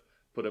cliff,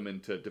 put them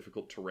into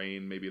difficult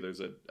terrain. Maybe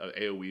there's a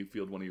AoE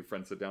field one of your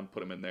friends sit down,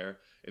 put them in there.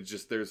 It's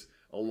just there's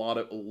a lot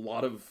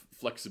of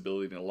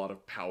flexibility and a lot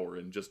of power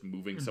in just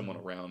moving someone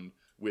around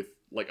with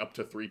like up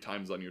to 3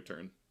 times on your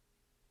turn.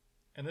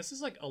 And this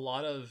is like a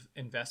lot of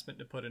investment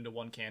to put into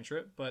one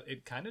cantrip, but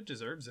it kind of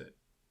deserves it.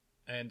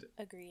 And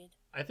agreed.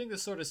 I think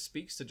this sort of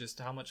speaks to just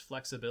how much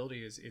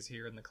flexibility is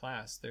here in the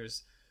class.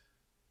 There's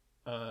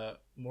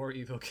more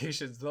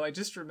evocations, though I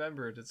just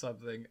remembered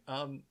something.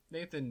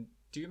 Nathan,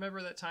 do you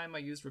remember that time I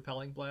used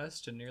Repelling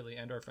Blast to nearly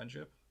end our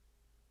friendship?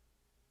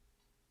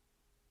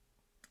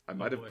 I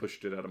might have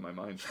pushed it out of my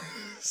mind.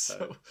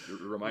 So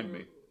remind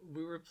me.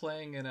 We were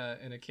playing in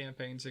a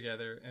campaign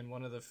together, and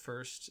one of the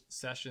first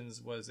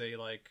sessions was a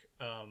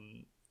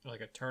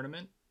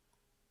tournament,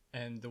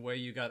 and the way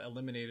you got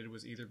eliminated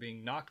was either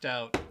being knocked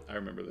out. I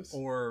remember this.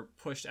 Or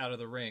pushed out of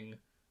the ring,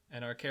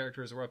 and our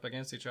characters were up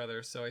against each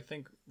other. So I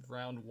think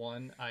round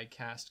 1, I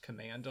cast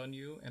Command on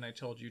you, and I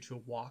told you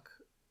to walk.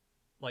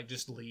 Like,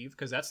 just leave,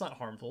 because that's not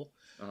harmful.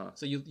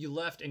 So you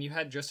left, and you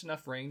had just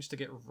enough range to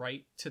get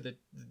right to the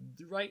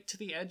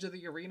edge of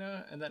the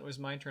arena, and then it was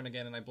my turn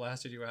again, and I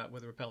blasted you out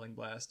with a Repelling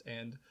Blast,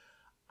 and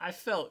I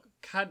felt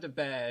kind of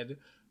bad,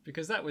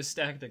 because that was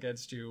stacked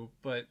against you,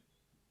 but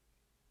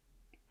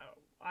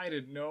I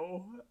didn't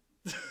know.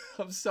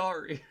 I'm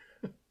sorry.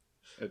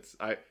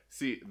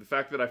 The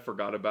fact that I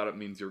forgot about it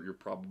means you're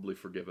probably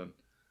forgiven.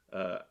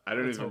 I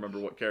don't even remember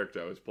what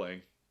character I was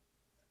playing.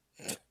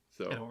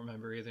 So I don't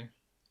remember either.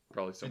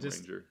 probably some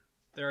ranger.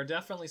 There are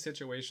definitely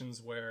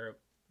situations where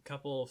a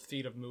couple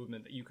feet of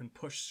movement that you can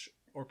push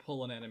or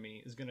pull an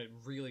enemy is going to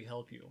really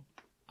help you.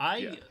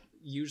 I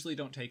usually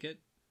don't take it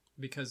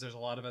because there's a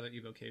lot of other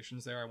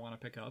evocations there I want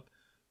to pick up.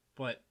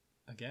 But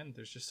again,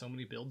 there's just so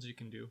many builds you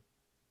can do.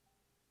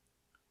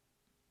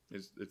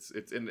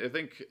 It's and I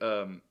think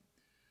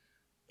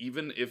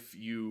even if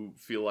you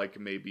feel like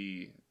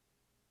maybe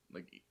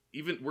like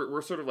even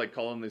we're sort of like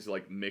calling this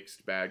like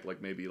mixed bag,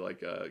 like maybe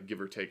like give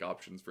or take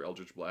options for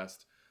Eldritch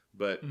Blast,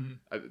 but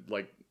I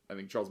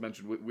think Charles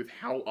mentioned with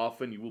how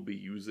often you will be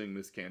using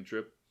this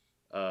cantrip,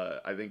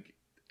 I think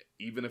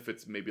even if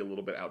it's maybe a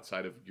little bit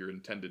outside of your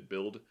intended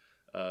build,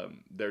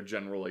 they're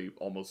generally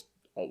almost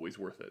always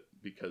worth it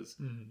because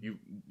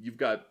you've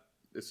got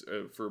this,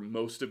 for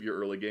most of your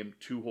early game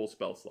 2 whole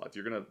spell slots.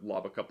 You're gonna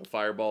lob a couple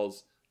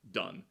fireballs,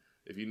 done.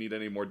 If you need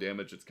any more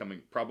damage, it's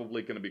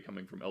probably going to be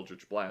coming from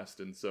Eldritch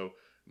Blast, and so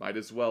might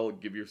as well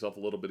give yourself a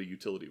little bit of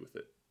utility with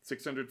it.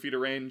 600 feet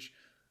of range,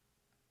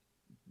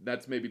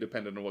 that's maybe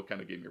dependent on what kind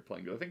of game you're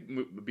playing. But I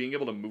think being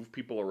able to move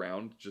people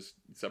around just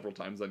several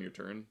times on your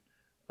turn,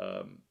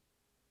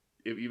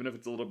 even if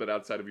it's a little bit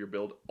outside of your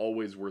build,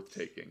 always worth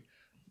taking.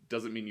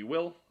 Doesn't mean you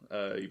will.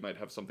 You might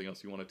have something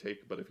else you want to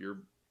take, but if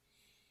you're...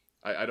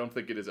 I don't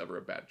think it is ever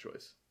a bad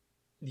choice.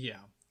 Yeah,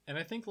 and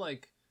I think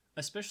like...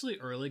 especially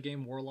early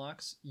game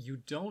Warlocks, you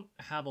don't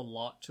have a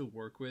lot to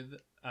work with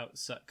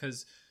outside,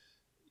 because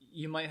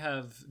you might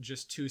have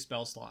just 2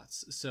 spell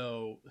slots.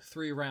 So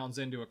 3 rounds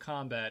into a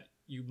combat,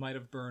 you might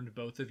have burned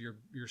both of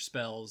your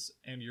spells,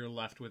 and you're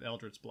left with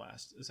Eldritch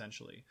Blast,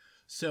 essentially.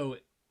 So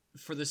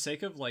for the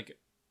sake of like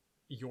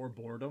your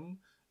boredom,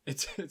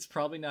 it's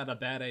probably not a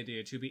bad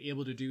idea to be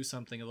able to do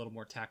something a little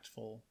more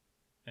tactful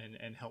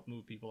and help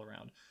move people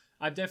around.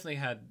 I've definitely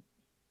had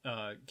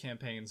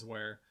campaigns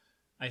where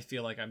I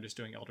feel like I'm just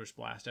doing Eldritch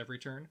Blast every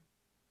turn.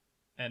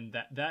 And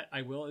that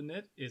I will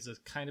admit, is a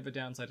kind of a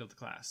downside of the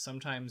class.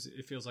 Sometimes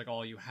it feels like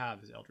all you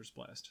have is Eldritch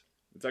Blast.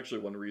 It's actually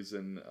one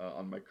reason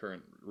on my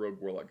current Rogue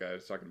Warlock guy I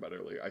was talking about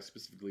earlier, I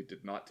specifically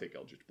did not take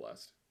Eldritch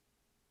Blast.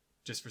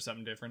 Just for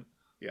something different?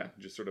 Yeah,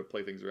 just sort of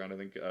play things around. I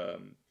think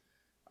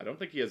I don't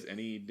think he has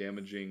any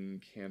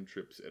damaging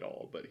cantrips at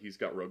all, but he's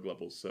got rogue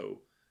levels, so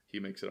he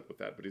makes it up with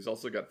that. But he's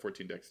also got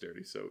 14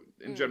 dexterity, so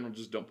in general,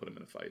 just don't put him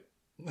in a fight.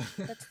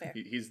 That's fair.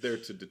 He's there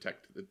to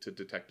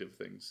detective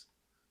things.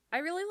 I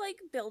really like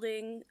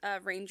building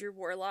Ranger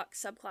Warlock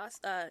subclass,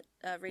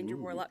 Ranger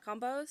Warlock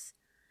combos.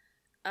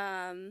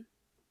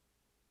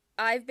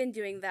 I've been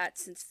doing that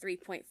since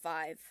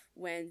 3.5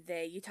 when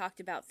you talked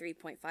about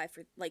 3.5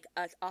 for like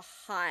a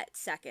hot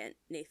second,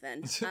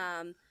 Nathan.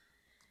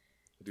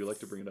 I do like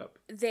to bring it up.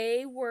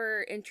 They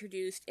were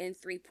introduced in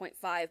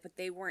 3.5, but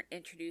they weren't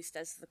introduced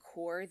as the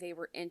core. They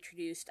were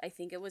introduced, I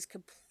think it was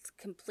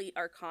Complete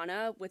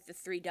Arcana with the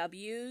 3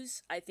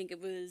 Ws. I think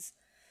it was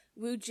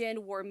Wujin,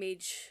 War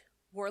Mage,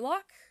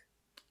 Warlock.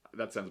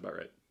 That sounds about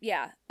right.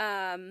 Yeah.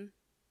 And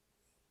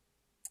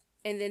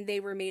then they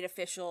were made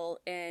official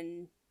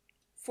in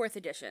 4th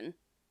edition.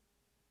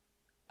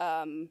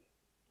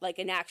 Like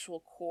an actual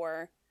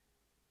core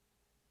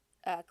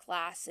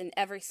class. And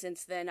ever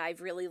since then,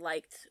 I've really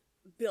liked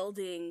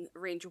building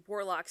Ranger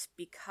Warlocks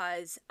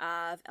because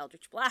of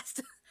Eldritch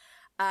Blast.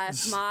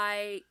 If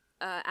my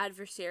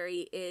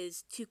adversary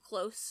is too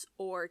close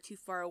or too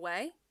far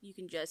away, you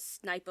can just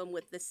snipe them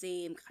with the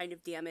same kind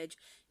of damage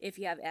if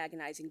you have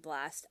Agonizing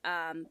Blast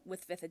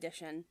with 5th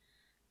edition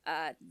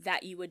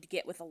that you would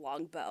get with a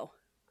longbow.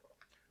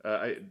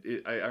 I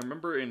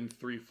remember in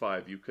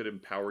 3.5 you could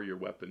empower your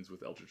weapons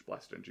with Eldritch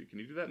Blast energy. Can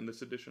you do that in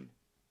this edition?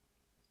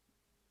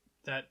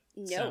 That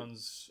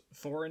sounds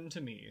foreign to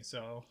me,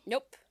 so...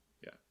 Nope.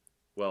 Yeah.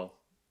 Well,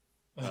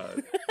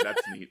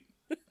 that's neat.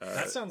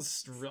 That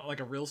sounds like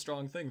a real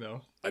strong thing,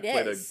 though. I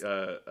played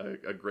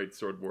a Great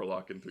Sword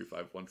Warlock in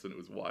 3.5 once, and it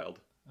was wild.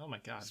 Oh my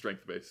god.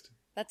 Strength-based.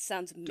 That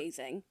sounds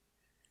amazing.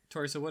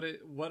 Tori, so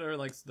what are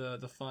like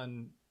the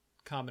fun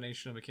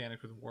combination of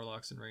mechanic with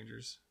Warlocks and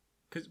Rangers?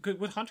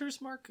 Would Hunter's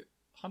Mark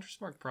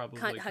probably...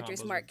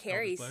 Hunter's Mark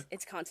carries,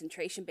 it's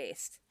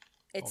concentration-based.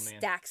 It's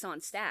stacks on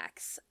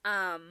stacks.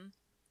 And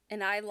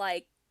I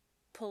like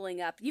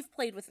pulling up. You've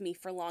played with me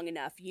for long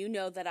enough. You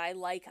know that I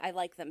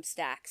like them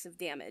stacks of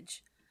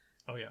damage.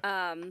 Oh yeah.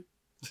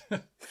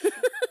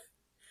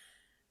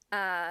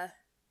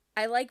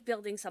 I like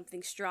building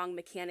something strong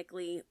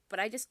mechanically, but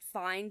I just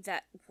find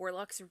that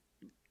Warlocks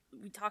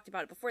we talked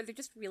about it before, they're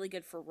just really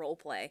good for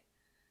roleplay.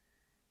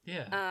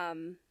 Yeah.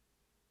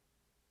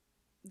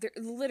 They're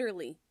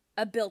literally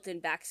a built-in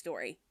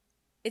backstory.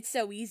 It's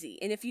so easy.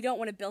 And if you don't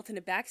want to build in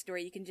a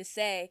backstory, you can just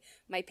say,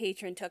 my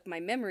patron took my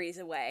memories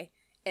away.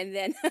 And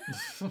then...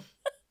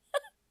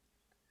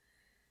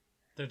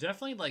 They're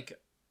definitely, like,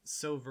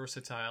 so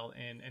versatile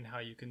in how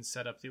you can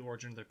set up the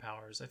origin of their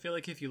powers. I feel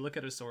like if you look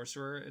at a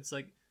sorcerer, it's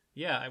like,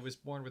 yeah, I was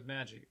born with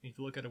magic. If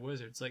you look at a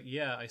wizard, it's like,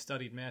 yeah, I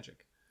studied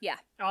magic. Yeah.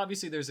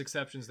 Obviously, there's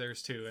exceptions there,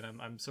 too, and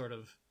I'm sort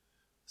of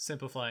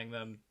simplifying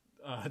them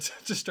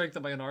to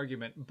strengthen my own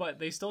argument. But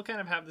they still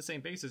kind of have the same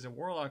basis, and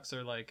Warlocks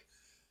are, like...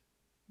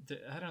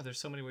 I don't know, there's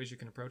so many ways you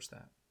can approach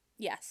that.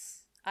 Yes.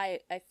 I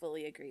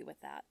fully agree with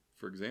that.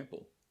 For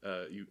example,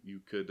 you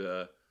could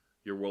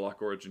your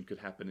Warlock origin could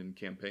happen in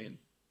campaign.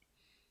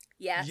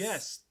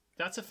 Yes.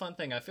 That's a fun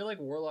thing. I feel like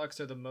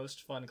Warlocks are the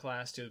most fun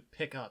class to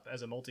pick up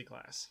as a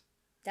multi-class.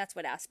 That's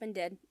what Aspen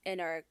did in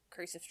our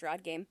Curse of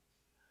Strahd game.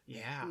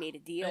 Yeah. He made a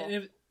deal.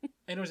 And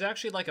it was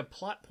actually like a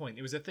plot point.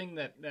 It was a thing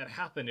that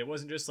happened. It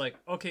wasn't just like,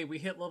 okay, we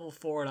hit level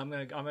 4 and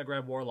I'm gonna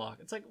grab Warlock.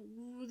 It's like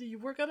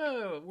there's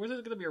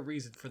gonna be a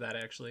reason for that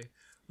actually.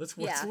 Let's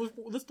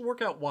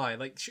work out why.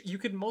 Like you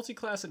could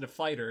multi-class into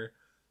fighter.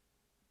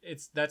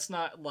 That's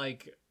not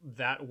like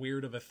that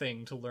weird of a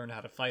thing to learn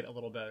how to fight a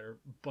little better,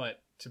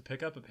 but to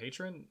pick up a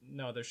patron,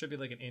 no, there should be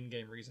like an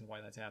in-game reason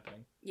why that's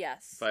happening.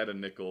 Yes. If I had a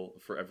nickel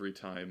for every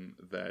time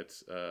that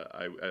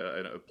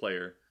a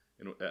player,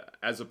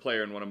 as a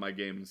player in one of my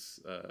games,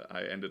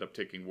 I ended up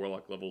taking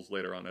Warlock levels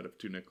later on out of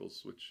 2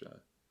 nickels, which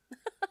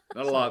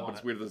not a lot, but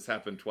it's weird that this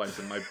happened twice,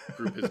 and my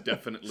group has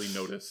definitely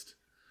noticed.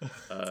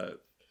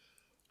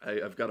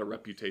 I've got a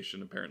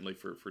reputation, apparently,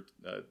 for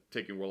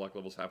taking Warlock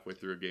levels halfway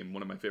through a game.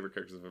 One of my favorite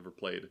characters I've ever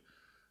played,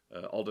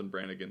 Alden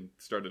Brannigan,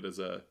 started as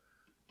a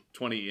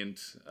 20-int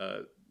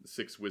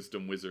 6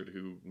 wisdom wizard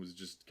who was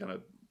just kind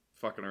of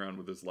fucking around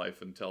with his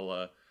life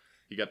until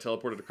he got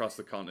teleported across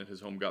the continent,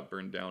 his home got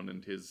burned down,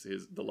 and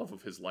the love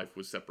of his life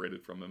was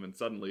separated from him, and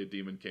suddenly a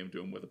demon came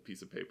to him with a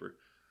piece of paper.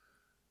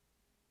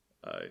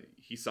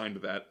 He signed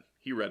that.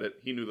 He read it.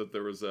 He knew that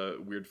there was a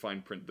weird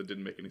fine print that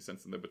didn't make any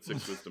sense in there, but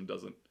 6 wisdom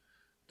doesn't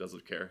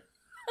care.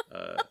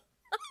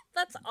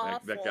 That's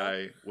awful. That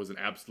guy was an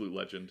absolute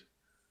legend.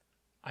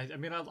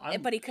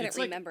 But he couldn't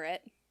remember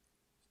it.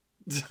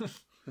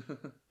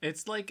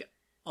 It's like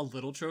a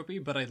little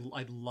tropey, but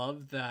I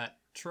love that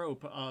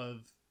trope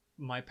of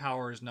my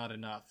power is not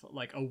enough.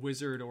 Like a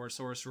wizard or a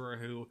sorcerer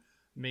who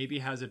maybe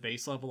has a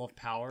base level of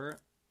power.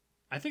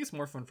 I think it's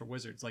more fun for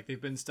wizards. Like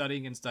they've been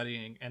studying,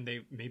 and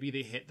they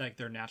hit like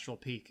their natural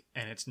peak,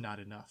 and it's not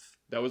enough.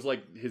 That was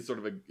like his sort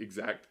of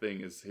exact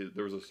thing.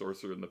 There was a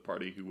sorcerer in the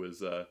party who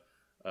was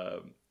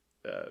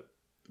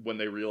when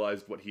they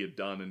realized what he had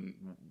done, and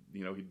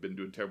he'd been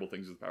doing terrible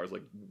things with powers.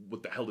 Like,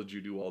 what the hell did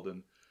you do,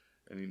 Alden?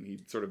 And he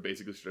sort of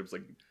basically straight up was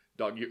like,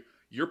 dog,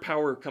 your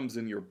power comes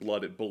in your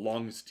blood. It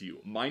belongs to you.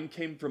 Mine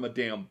came from a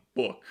damn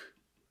book.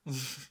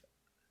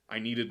 I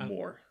needed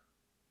more.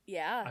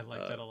 Yeah, I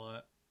like that a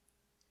lot.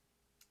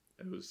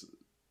 It was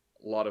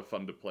a lot of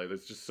fun to play.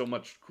 There's just so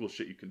much cool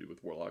shit you can do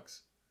with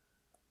Warlocks.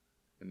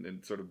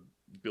 And sort of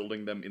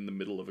building them in the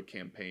middle of a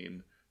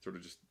campaign, sort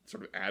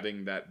of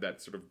adding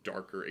that sort of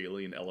darker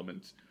alien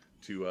element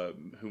to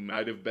who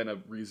might have been a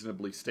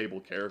reasonably stable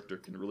character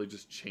can really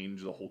just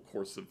change the whole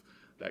course of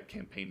that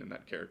campaign and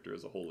that character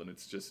as a whole. And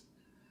it's just...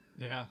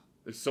 Yeah.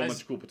 There's so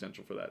much cool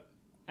potential for that.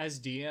 As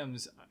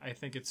DMs, I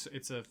think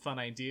it's a fun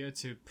idea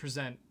to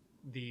present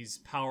these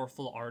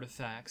powerful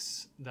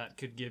artifacts that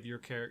could give your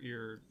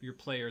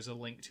players a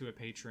link to a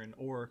patron,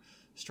 or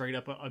straight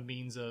up a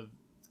means of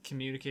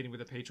communicating with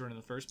a patron in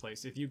the first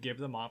place. If you give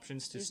them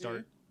options to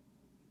start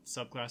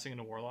subclassing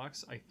into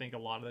Warlocks, I think a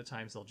lot of the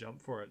times they'll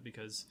jump for it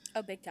because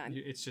big time.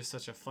 It's just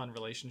such a fun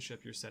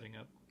relationship you're setting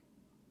up.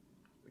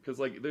 Because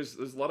like there's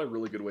a lot of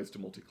really good ways to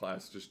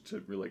multi-class, just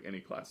to really like any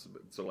class.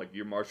 So like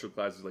your martial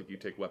classes, like you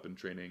take weapon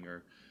training,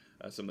 or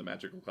some of the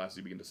magical classes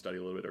you begin to study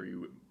a little bit, or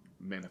you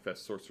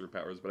manifest sorcerer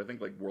powers. But I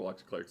think like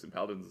Warlocks, Clerics, and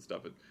Paladins and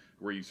stuff,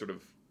 where you sort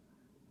of,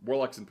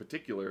 Warlocks in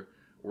particular,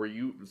 where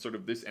you sort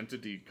of, this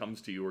entity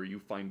comes to you, or you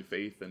find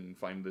faith and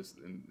find this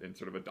and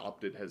sort of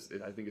adopt it,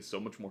 I think is so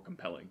much more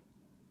compelling.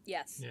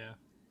 Yes. Yeah.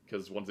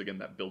 Because once again,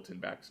 that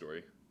built-in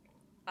backstory.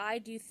 I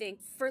do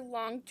think for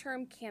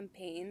long-term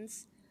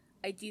campaigns,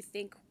 I do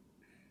think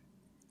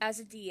as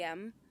a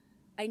DM,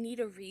 I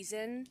need a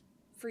reason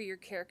for your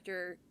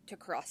character to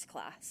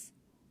cross-class.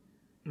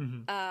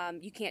 Mm-hmm.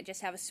 You can't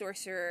just have a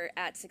sorcerer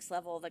at 6th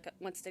level that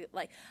wants to,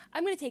 like,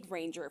 I'm going to take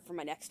ranger for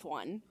my next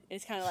one.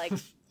 It's kind of like,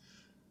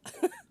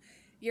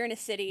 you're in a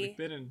city,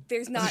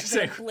 there's not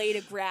a blade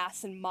of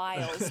grass in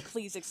miles,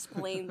 please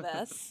explain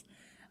this.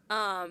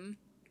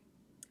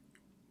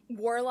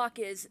 Warlock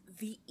is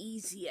the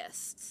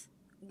easiest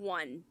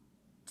one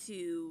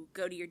to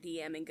go to your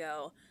DM and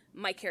go,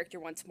 my character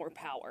wants more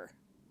power,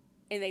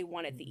 and they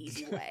want it the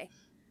easy way.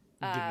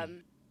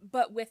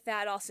 But with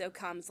that also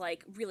comes,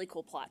 like, really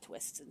cool plot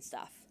twists and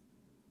stuff.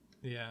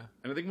 Yeah.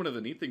 And I think one of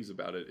the neat things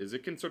about it is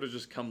it can sort of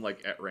just come,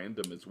 like, at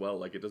random as well.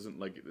 Like, it doesn't,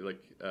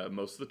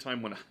 most of the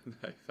time when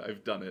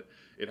I've done it,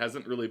 it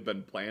hasn't really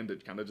been planned.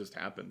 It kind of just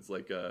happens.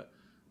 Like,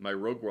 my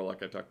Rogue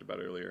Warlock I talked about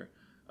earlier,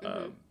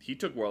 he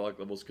took Warlock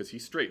levels because he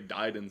straight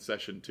died in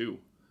session 2.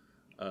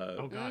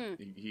 Oh, God.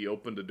 He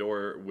opened a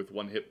door with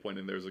 1 hit point,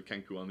 and there was a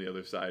Kenku on the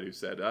other side who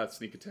said,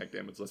 sneak attack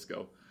damage, let's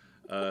go.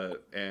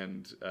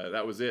 And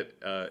that was it.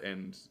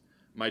 And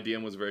my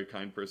DM was a very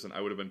kind person.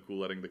 I would have been cool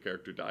letting the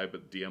character die,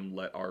 but DM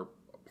let our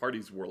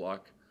party's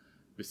Warlock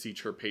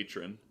beseech her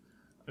patron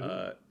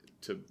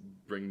to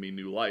bring me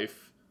new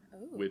life,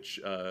 which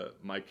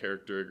my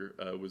character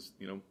was,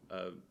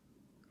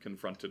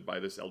 confronted by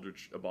this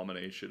eldritch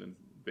abomination and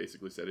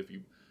basically said, if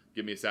you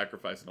give me a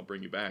sacrifice and I'll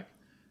bring you back.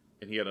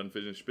 And he had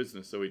unfinished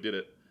business, so he did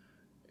it.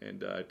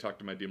 And I talked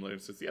to my DM later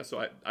and says, yeah, so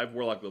I have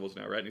Warlock levels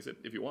now, right? And he said,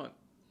 if you want.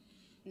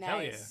 Nice.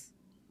 Hell yeah.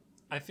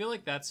 I feel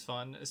like that's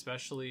fun,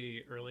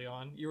 especially early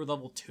on. You were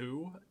level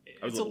 2.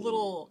 It's a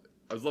little...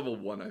 I was level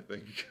 1, I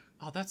think.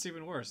 Oh, that's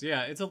even worse.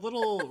 Yeah, it's a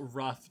little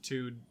rough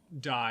to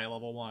die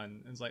level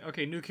 1. It's like,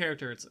 okay, new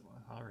character. It's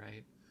all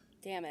right.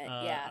 Damn it,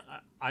 yeah.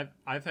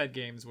 I've had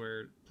games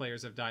where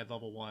players have died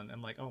level 1.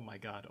 I'm like, oh my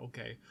god,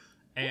 okay.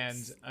 And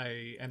Oops.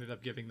 I ended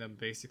up giving them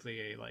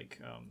basically a, like,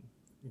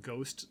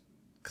 ghost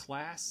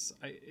class.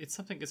 It's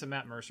a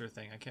Matt Mercer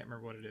thing. I can't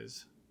remember what it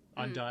is.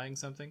 Undying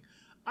something.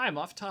 I'm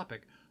off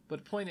topic.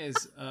 But point is,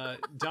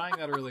 dying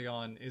that early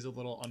on is a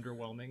little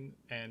underwhelming,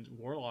 and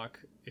Warlock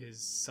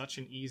is such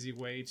an easy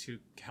way to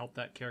help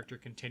that character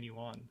continue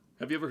on.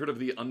 Have you ever heard of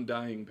the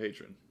Undying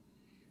Patron?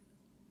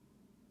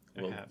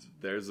 I have.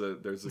 There's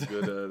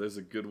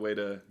a good way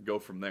to go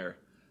from there.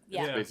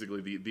 Yeah. It's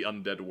basically the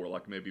undead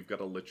Warlock. Maybe you've got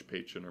a Lich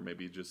Patron, or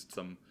maybe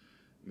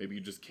maybe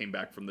you just came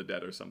back from the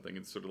dead or something.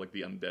 It's sort of like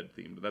the undead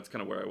theme. But that's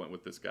kind of where I went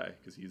with this guy,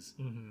 because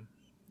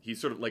he's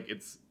sort of like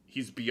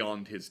he's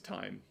beyond his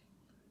time,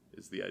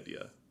 is the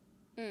idea.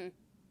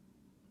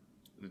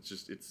 It's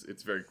just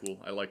it's very cool.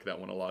 I like that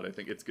one a lot. I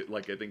think it's good.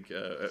 Like, I think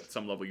at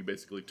some level you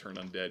basically turn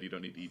undead. You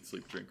don't need to eat,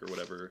 sleep, drink, or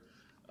whatever.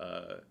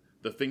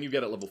 The thing you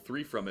get at level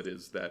 3 from it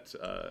is that,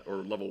 or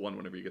level 1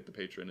 whenever you get the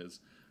patron, is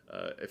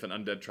if an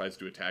undead tries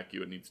to attack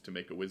you, it needs to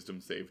make a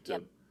wisdom save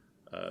to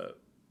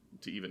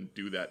even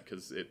do that,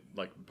 because it,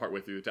 like,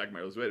 partway through the attack,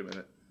 Mario's, wait a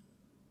minute,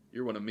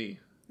 you're one of me.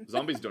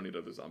 Zombies don't eat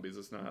other zombies.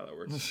 That's not how that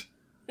works.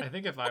 I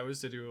think if I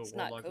was to do a It's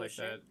Warlock not like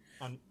that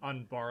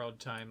on borrowed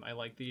time, I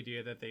like the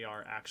idea that they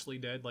are actually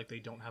dead, like they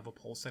don't have a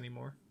pulse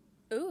anymore.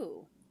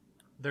 Ooh.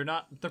 They're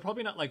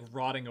probably not like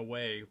rotting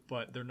away,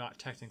 but they're not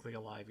technically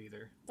alive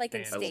either. Like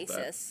in And-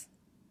 stasis.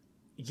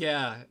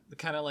 Yeah,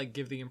 kind of like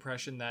give the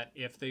impression that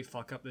if they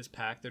fuck up this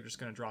pack, they're just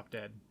going to drop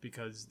dead,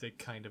 because they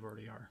kind of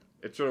already are.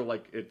 It's sort of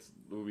like, it's,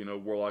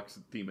 Warlock's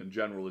theme in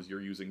general is you're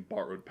using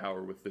borrowed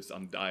power with this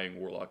Undying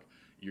Warlock.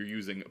 You're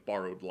using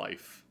borrowed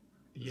life.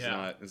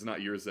 It's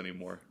not yours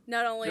anymore.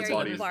 Not only Your are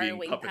body you is being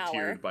borrowing puppeteered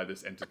power. by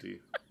this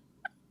entity.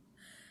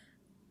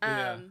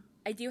 Yeah.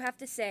 I do have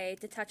to say,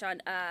 to touch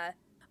on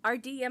our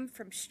DM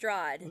from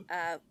Strahd,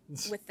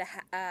 with the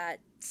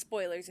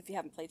spoilers if you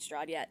haven't played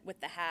Strahd yet, with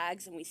the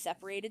hags, and we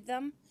separated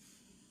them,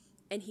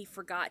 and he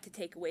forgot to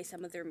take away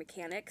some of their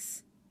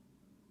mechanics.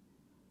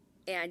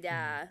 And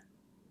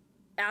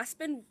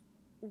Aspen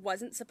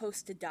wasn't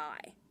supposed to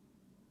die,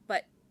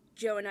 but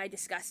Joe and I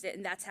discussed it,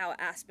 and that's how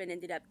Aspen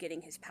ended up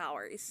getting his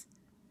powers.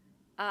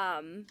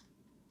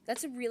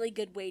 That's a really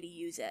good way to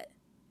use it.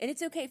 And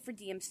it's okay for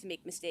DMs to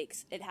make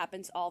mistakes. It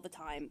happens all the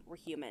time. We're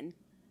human.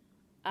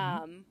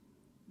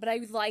 But I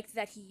liked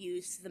that he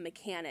used the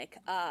mechanic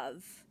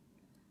of,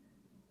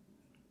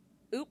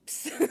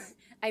 oops,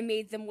 I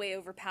made them way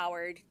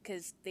overpowered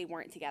because they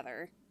weren't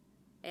together.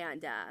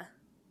 And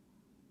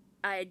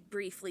I had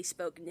briefly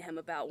spoken to him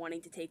about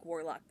wanting to take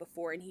Warlock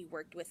before, and he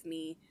worked with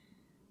me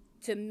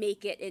to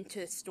make it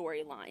into a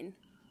storyline,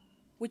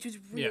 which was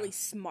really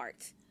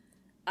smart.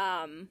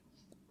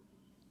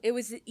 It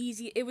was an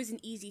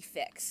easy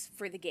fix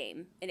for the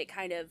game, and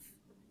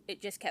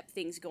it just kept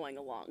things going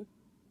along.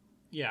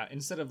 Yeah,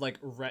 instead of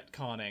like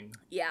retconning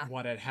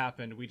what had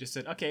happened, we just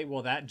said, okay,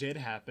 well that did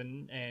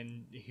happen,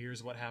 and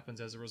here's what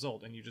happens as a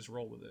result, and you just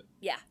roll with it.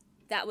 Yeah,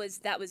 that was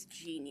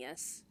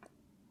genius.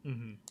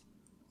 Mm-hmm.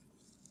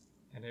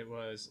 And it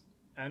was,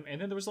 and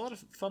then there was a lot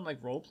of fun like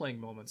role playing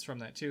moments from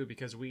that too,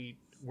 because we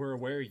were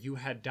aware you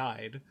had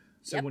died.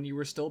 So when you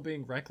were still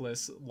being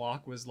reckless,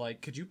 Locke was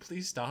like, could you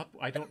please stop?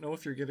 I don't know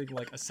if you're getting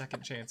like a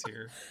second chance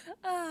here.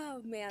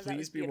 Oh man, that was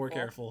Please be more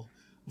beautiful.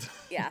 careful.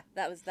 Yeah,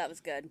 that was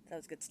good. That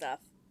was good stuff.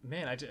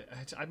 Man,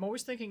 I'm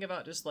always thinking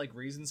about just like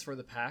reasons for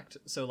the pact.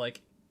 So like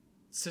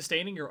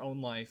sustaining your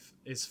own life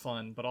is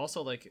fun, but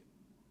also like,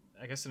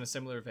 I guess in a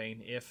similar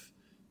vein, if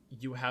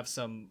you have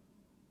some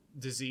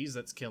disease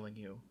that's killing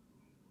you,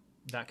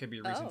 that could be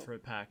a reason for a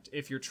pact.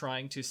 If you're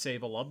trying to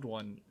save a loved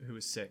one who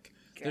is sick,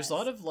 there's a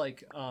lot of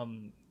like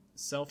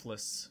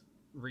selfless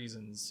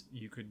reasons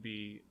you could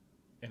be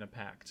in a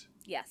pact.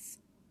 Yes.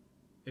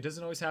 It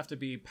doesn't always have to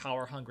be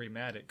power hungry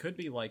mad. It could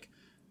be like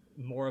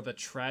more of a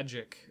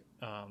tragic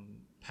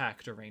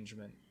pact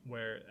arrangement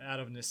where out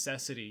of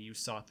necessity you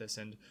sought this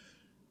and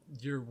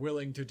you're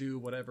willing to do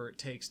whatever it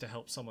takes to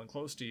help someone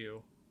close to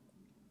you.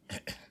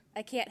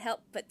 I can't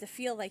help but to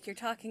feel like you're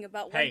talking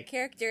about one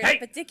character in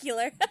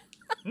particular.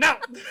 No!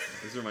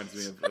 This reminds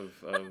me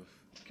of a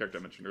character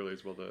I mentioned earlier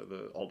as well,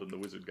 the Alden the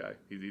Wizard guy.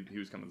 He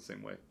was kind of the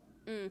same way.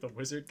 The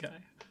wizard guy?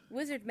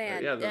 Wizard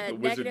man. Yeah, the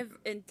negative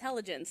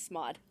intelligence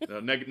mod.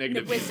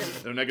 Negative wisdom.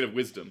 No, negative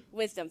wisdom.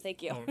 Wisdom,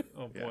 thank you.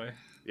 Oh boy.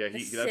 Yeah,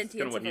 that's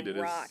kind of what he did.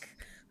 Rock.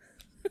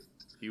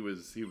 He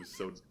was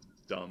so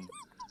dumb,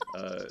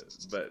 but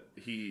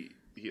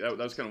that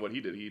was kind of what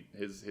he did.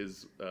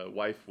 His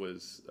wife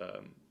was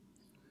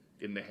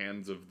in the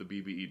hands of the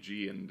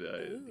BBEG, and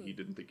he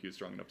didn't think he was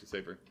strong enough to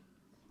save her.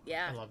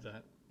 Yeah. I love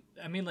that.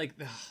 I mean, like,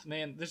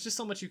 man, there's just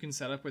so much you can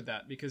set up with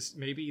that, because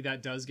maybe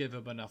that does give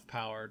him enough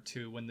power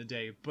to win the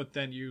day, but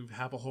then you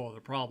have a whole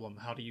other problem.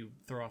 How do you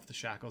throw off the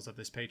shackles of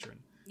this patron?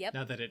 Yep.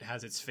 Now that it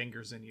has its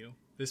fingers in you.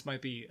 This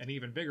might be an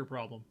even bigger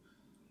problem.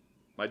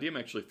 My DM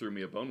actually threw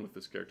me a bone with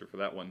this character for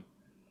that one.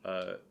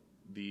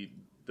 The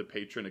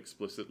patron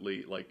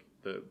explicitly,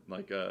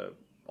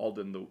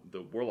 Alden,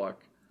 the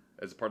warlock,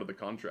 as part of the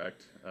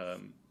contract,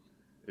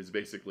 is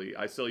basically,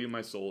 I sell you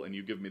my soul and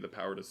you give me the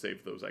power to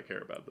save those I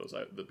care about,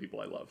 the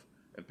people I love.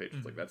 And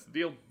patron's like, that's the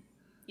deal.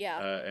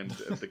 Yeah. And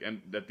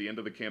at the end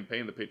of the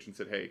campaign, the patron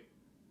said, hey,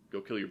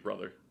 go kill your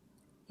brother.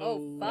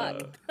 Oh,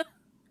 fuck.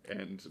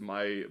 And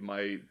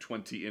my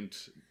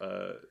 20-int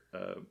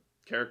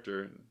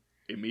character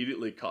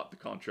immediately caught the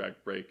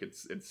contract break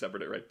and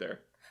severed it right there.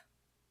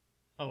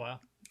 Oh, wow.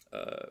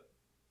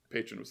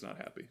 Patron was not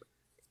happy.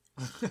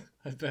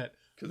 I bet.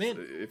 Because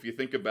if you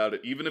think about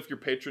it, even if your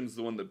patron's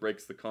the one that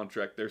breaks the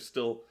contract, there's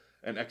still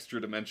an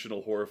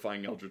extra-dimensional,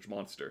 horrifying eldritch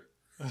monster.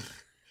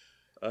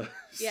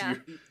 Yeah.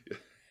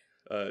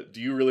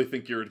 Do you really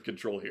think you're in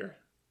control here?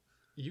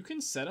 You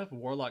can set up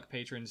warlock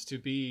patrons to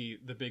be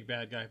the big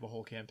bad guy of the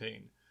whole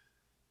campaign.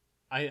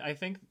 I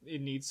think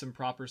it needs some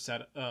proper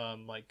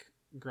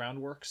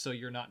groundwork, so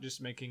you're not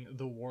just making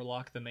the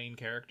warlock the main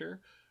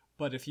character.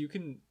 But if you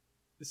can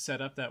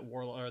set up that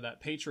warlock or that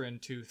patron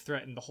to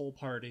threaten the whole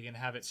party and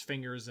have its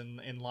fingers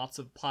in lots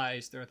of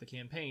pies throughout the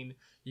campaign,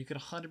 you could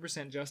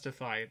 100%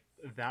 justify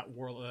that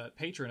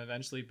patron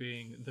eventually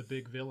being the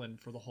big villain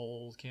for the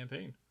whole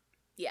campaign.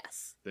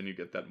 Yes. Then you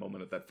get that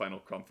moment at that final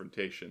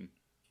confrontation.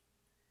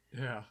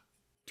 Yeah.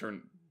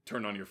 Turn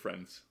on your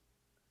friends.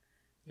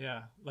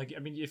 Yeah, like, I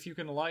mean, if you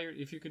can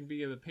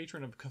be a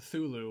patron of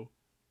Cthulhu,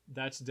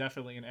 that's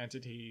definitely an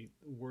entity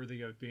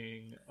worthy of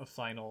being a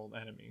final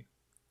enemy.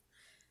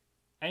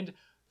 And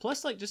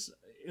plus, like, just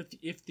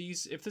if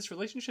this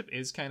relationship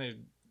is kind of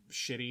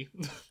shitty,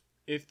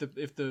 if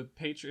the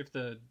patron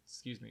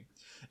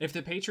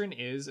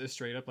is a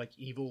straight up like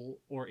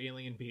evil or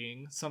alien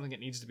being, something that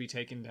needs to be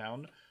taken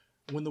down,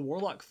 when the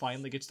warlock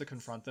finally gets to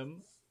confront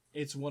them,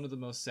 it's one of the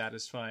most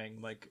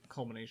satisfying like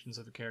culminations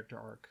of a character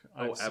arc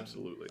I've seen.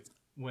 Absolutely.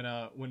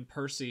 When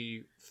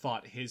Percy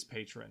fought his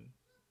patron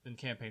in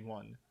campaign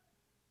 1,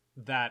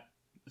 that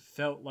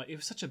felt like it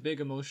was such a big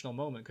emotional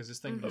moment, because this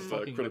thing had been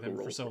fucking with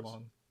him for so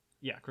long.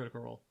 Yeah,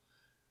 Critical Role.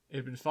 It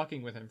had been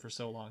fucking with him for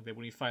so long that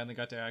when he finally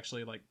got to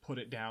actually like put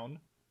it down,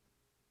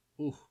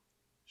 ooh,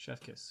 chef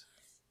kiss.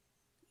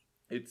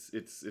 It's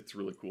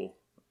really cool.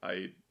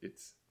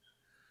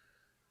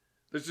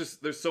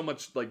 There's so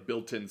much like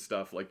built-in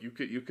stuff. Like you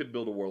could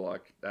build a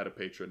warlock at a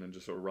patron and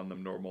just sort of run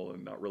them normal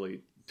and not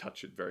really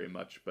touch it very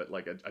much. But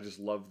like I just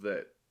love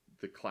that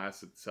the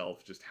class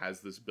itself just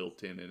has this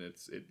built-in, and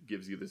it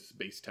gives you this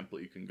base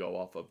template you can go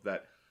off of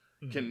that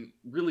can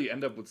really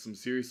end up with some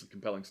seriously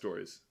compelling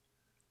stories.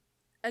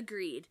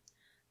 Agreed.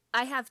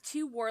 I have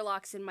 2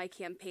 warlocks in my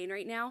campaign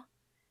right now,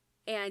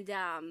 and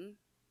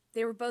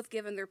they were both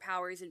given their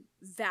powers in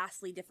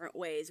vastly different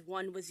ways.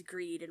 One was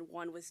greed and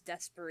one was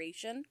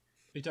desperation.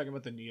 Are you talking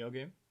about the Neo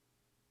game?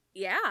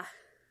 Yeah.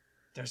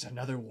 There's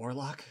another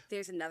warlock?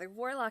 There's another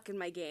warlock in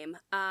my game.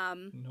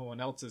 No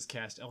one else has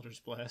cast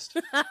Eldritch Blast.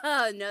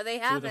 No, they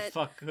haven't.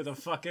 Who the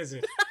fuck is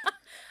it?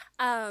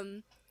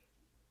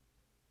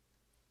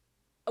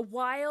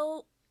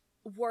 While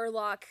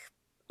warlock,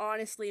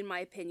 honestly, in my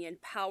opinion,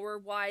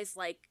 power-wise,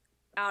 like,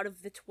 out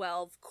of the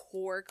 12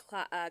 core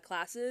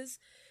classes,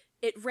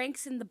 it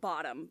ranks in the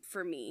bottom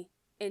for me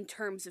in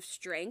terms of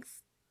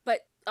strength.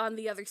 But on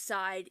the other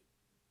side,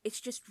 it's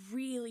just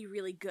really,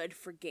 really good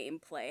for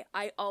gameplay.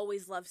 I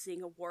always love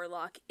seeing a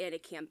warlock in a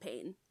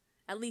campaign.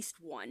 At least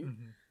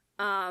one.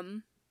 Mm-hmm.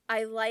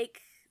 I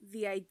like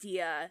the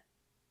idea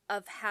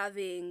of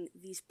having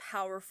these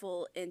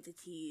powerful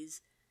entities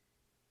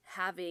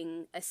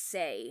having a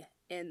say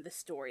in the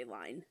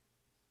storyline.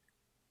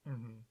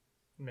 Mm-hmm.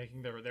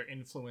 Making their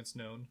influence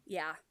known.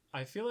 Yeah.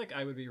 I feel like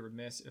I would be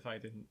remiss if I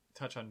didn't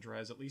touch on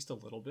Drez at least a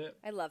little bit.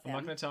 I love him. I'm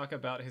not going to talk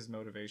about his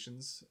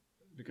motivations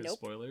because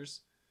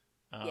spoilers.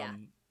 Yeah.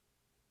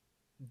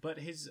 But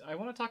I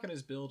want to talk on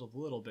his build a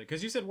little bit,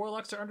 because you said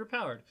warlocks are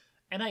underpowered,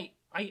 and I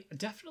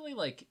definitely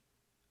like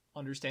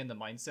understand the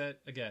mindset.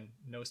 Again,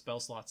 no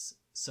spell slots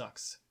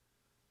sucks.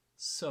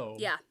 So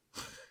yeah.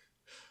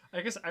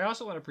 I guess I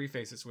also want to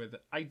preface this with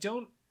I'm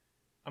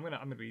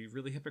gonna be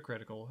really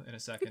hypocritical in a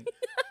second.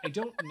 I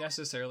don't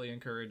necessarily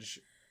encourage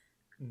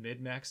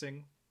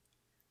min-maxing,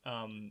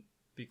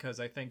 because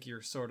I think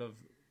you're sort of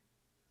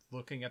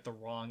looking at the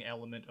wrong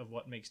element of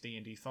what makes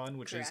D&D fun,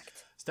 which Correct.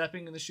 is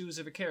stepping in the shoes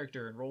of a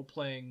character and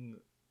role-playing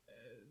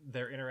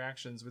their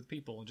interactions with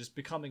people and just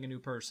becoming a new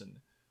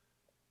person.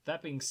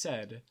 That being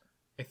said,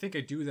 I think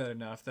I do that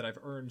enough that I've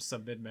earned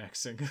some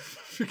min-maxing.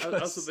 I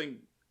also think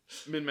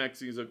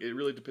min-maxing is okay. It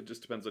really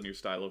just depends on your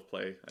style of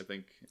play, I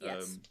think.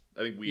 Yes.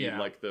 I think we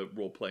like the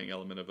role-playing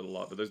element of it a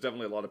lot, but there's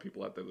definitely a lot of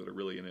people out there that are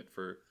really in it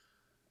for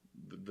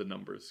the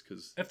numbers.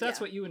 Cause if that's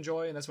what you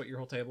enjoy and that's what your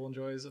whole table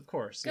enjoys, of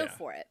course. Go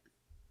for it.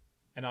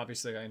 And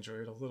obviously I enjoy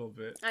it a little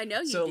bit. I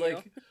know you so, do.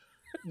 Like,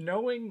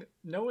 knowing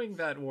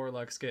that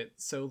Warlocks get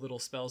so little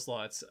spell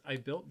slots, I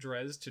built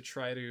Drez to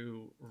try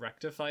to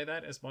rectify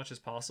that as much as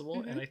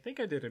possible, and I think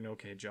I did an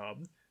okay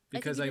job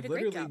because I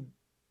literally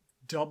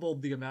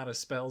doubled the amount of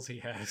spells he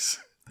has.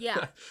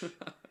 Yeah.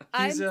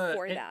 I'm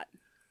for that. that.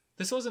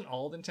 This wasn't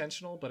all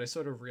intentional, but I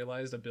sort of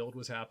realized a build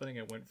was happening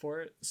and went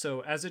for it.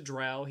 So as a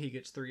drow, he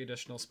gets 3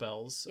 additional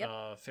spells.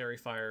 Fairy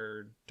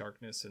Fire,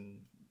 Darkness, and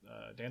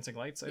Dancing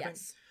Lights, I think.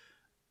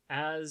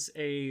 As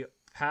a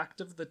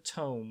Pact of the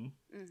Tome...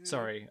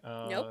 Sorry.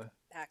 Nope.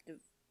 Pact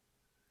of...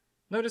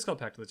 No, it is called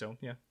Pact of the Tome,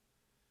 yeah.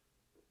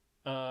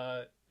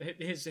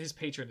 His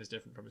patron is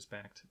different from his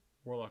pact.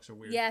 Warlocks are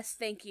weird. Yes,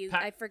 thank you.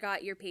 I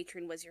forgot your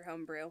patron was your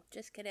homebrew.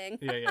 Just kidding.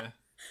 Yeah.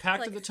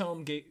 Pact of the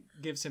Tome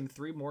gives him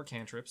 3 more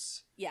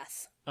cantrips.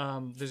 Yes.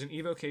 There's an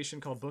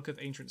evocation called Book of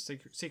Ancient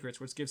Secrets,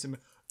 which gives him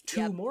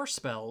 2 more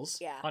spells.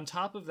 Yeah. On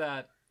top of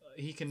that,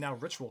 he can now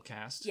ritual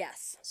cast.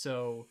 Yes.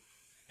 So,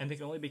 and they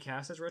can only be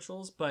cast as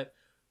rituals, but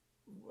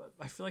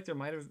I feel like there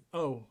might have...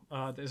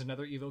 there's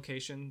another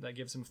evocation that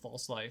gives him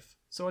false life.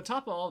 So on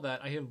top of all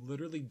that, I have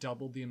literally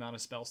doubled the amount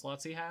of spell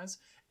slots he has,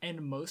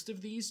 and most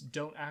of these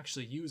don't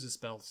actually use a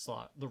spell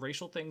slot. The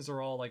racial things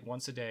are all like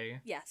once a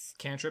day. Yes.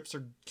 Cantrips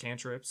are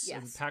cantrips.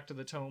 Yes. And Pact of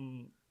the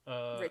Tome...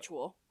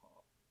 ritual.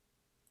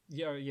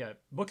 Yeah.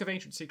 Book of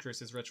Ancient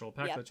Secrets is ritual.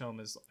 Pact of the Tome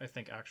is, I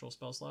think, actual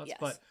spell slots. Yes.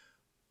 But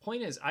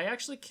point is, I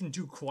actually can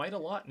do quite a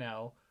lot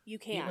now. You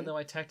can. Even though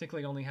I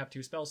technically only have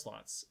 2 spell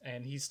slots.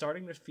 And he's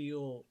starting to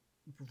feel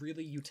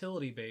really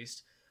utility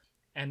based,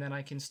 and then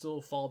I can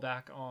still fall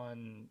back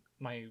on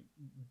my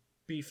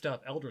beefed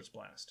up Eldritch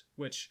Blast,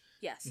 which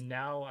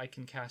now I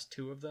can cast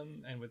 2 of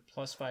them, and with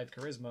 +5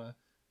 charisma,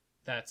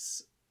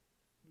 that's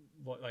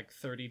like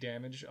 30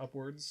 damage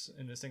upwards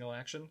in a single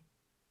action.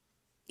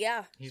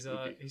 Yeah. He's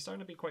starting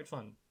to be quite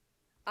fun.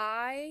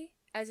 I,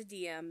 as a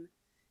DM,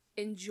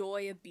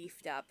 enjoy a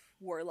beefed up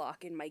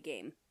Warlock in my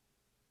game.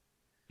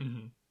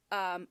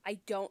 I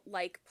don't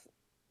like...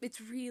 It's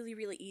really,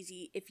 really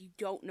easy if you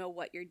don't know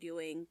what you're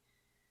doing,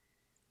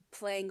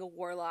 playing a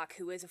Warlock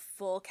who is a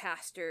full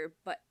caster,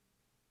 but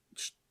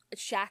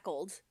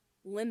shackled,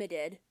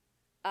 limited.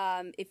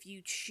 If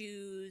you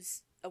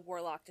choose a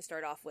Warlock to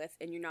start off with,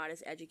 and you're not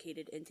as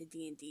educated into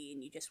D&D,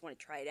 and you just want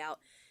to try it out,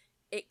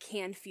 it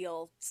can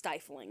feel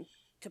stifling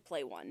to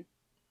play one.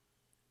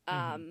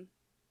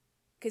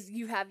 Because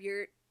you have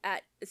your,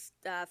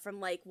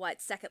 from like,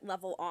 second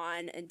level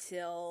on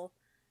until,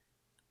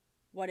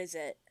 what is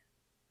it?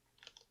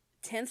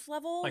 10th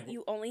level, like,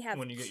 you only have 2.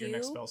 When you get your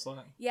next spell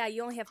slot? Yeah,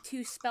 you only have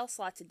 2 spell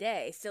slots a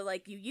day. So,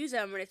 like, you use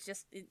them, and it's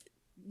just...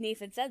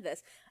 Nathan said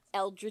this.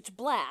 Eldritch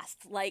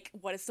Blast. Like,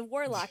 what does the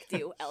Warlock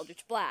do?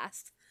 Eldritch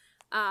Blast.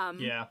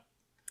 Yeah.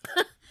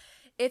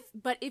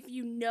 But if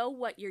you know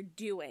what you're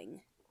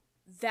doing,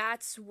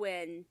 that's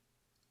when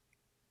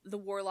the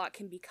Warlock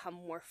can become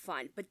more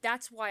fun. But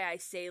that's why I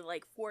say,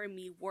 like, for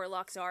me,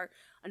 Warlocks are,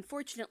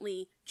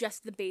 unfortunately,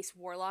 just the base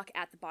Warlock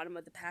at the bottom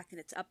of the pack,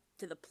 and it's up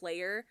to the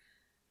player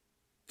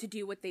to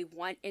do what they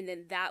want, and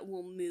then that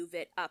will move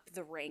it up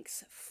the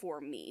ranks for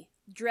me.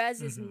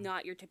 Drez is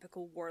not your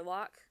typical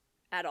Warlock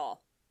at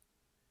all.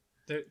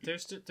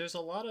 There's a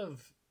lot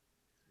of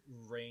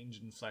range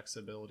and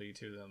flexibility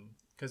to them,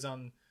 because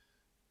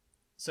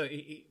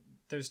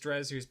there's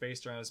Drez, who's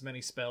based around as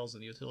many spells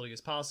and utility as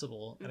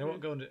possible, and I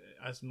won't go into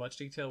as much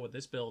detail with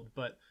this build,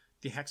 but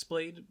the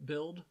Hexblade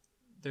build,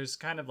 there's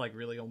kind of like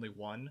really only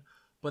one.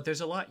 But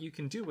there's a lot you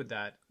can do with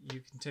that. You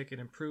can take an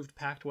improved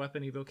Pact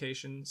Weapon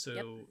evocation,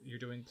 so you're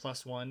doing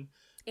 +1. And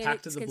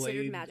Pact it's of the considered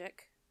Blade,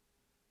 magic.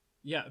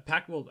 Yeah,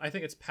 I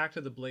think it's Pact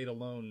of the Blade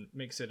alone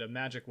makes it a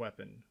magic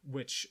weapon,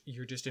 which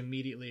you're just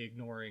immediately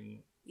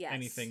ignoring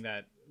anything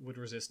that would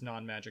resist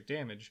non-magic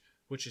damage,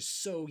 which is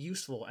so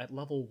useful at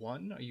level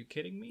 1. Are you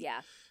kidding me?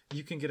 Yeah.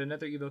 You can get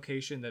another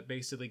evocation that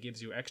basically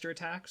gives you extra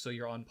attack, so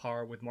you're on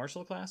par with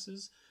martial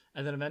classes.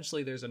 And then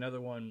eventually there's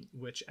another one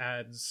which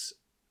adds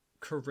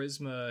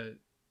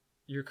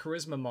your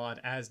charisma mod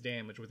as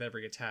damage with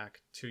every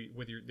attack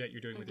that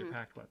you're doing with your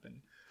pact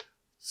weapon.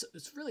 So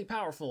it's really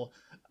powerful.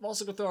 I'm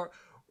also going to throw out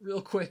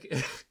real quick,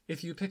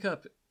 if you pick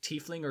up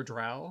Tiefling or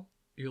Drow,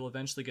 you'll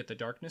eventually get the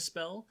Darkness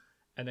spell,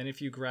 and then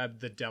if you grab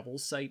the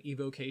Devil's Sight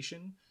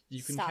evocation,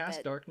 you can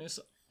cast Darkness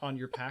on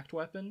your pact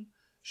weapon,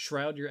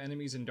 shroud your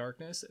enemies in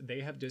darkness, they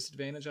have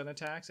disadvantage on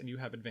attacks, and you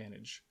have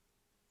advantage.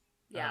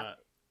 Yeah.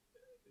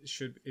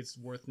 It's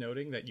worth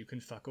noting that you can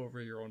fuck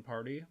over your own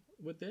party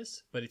with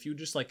this, but if you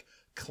just like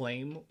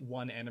claim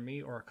one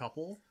enemy or a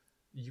couple,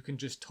 you can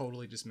just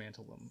totally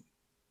dismantle them.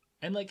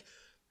 And like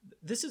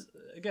this is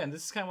kind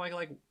of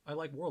like I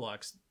like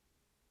Warlocks.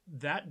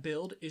 That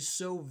build is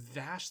so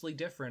vastly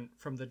different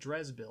from the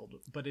Drez build,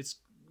 but it's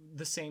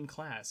the same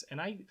class, and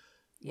I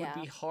would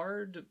be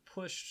hard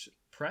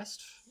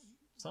pressed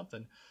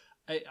something.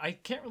 I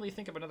can't really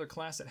think of another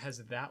class that has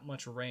that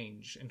much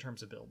range in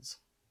terms of builds.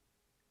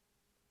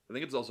 I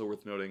think it's also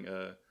worth noting,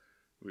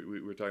 we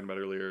were talking about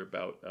earlier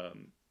about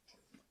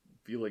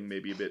feeling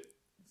maybe a bit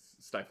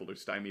stifled or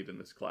stymied in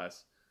this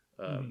class.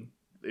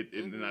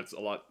 And that's a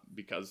lot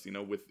because,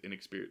 with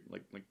inexperienced,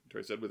 like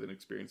Troy said, with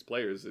inexperienced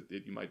players,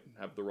 you might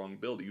have the wrong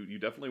build. You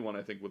definitely want,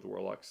 I think, with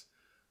Warlocks,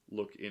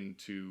 look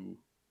into,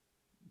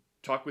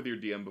 talk with your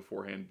DM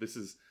beforehand. This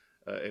is,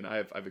 and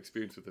I've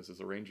experienced with this as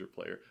a Ranger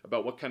player,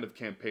 about what kind of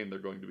campaign they're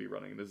going to be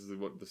running. And this is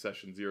what the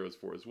Session 0 is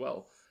for as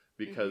well.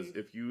 Because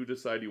if you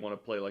decide you want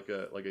to play like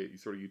a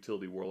sort of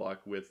utility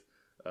Warlock with,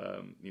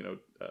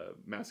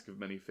 Mask of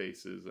Many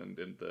Faces and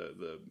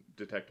the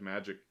Detect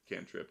Magic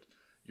cantrip,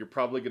 you're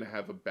probably going to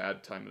have a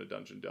bad time in a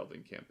dungeon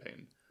delving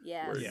campaign.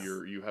 Yes.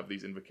 Where you have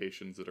these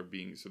invocations that are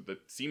that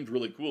seemed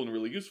really cool and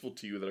really useful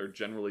to you that are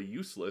generally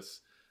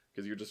useless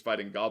because you're just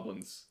fighting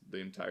goblins the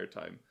entire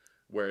time.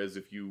 Whereas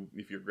if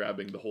you're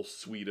grabbing the whole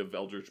suite of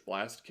Eldritch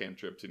Blast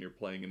cantrips and you're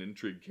playing an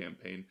intrigue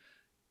campaign,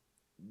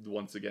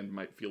 once again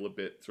might feel a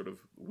bit sort of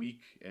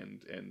weak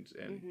and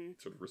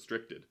sort of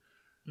restricted.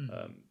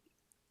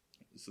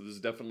 So this is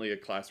definitely a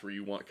class where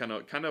you want kind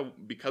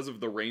of because of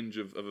the range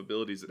of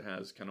abilities it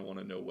has, kind of want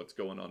to know what's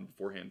going on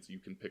beforehand so you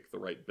can pick the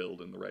right build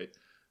and the right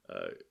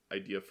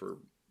idea for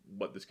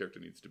what this character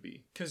needs to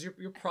be. Because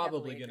you're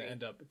probably going to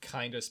end up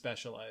kind of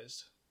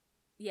specialized.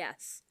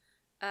 Yes.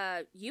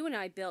 You and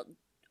I built,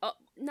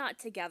 not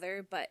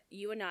together, but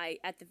you and I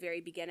at the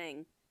very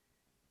beginning,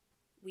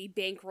 we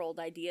bankrolled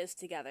ideas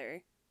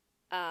together.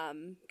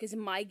 Because in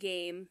my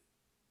game,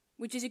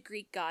 which is a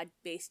Greek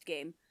god-based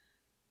game,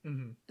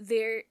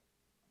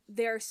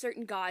 there are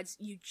certain gods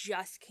you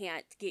just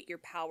can't get your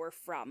power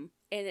from,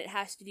 and it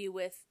has to do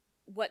with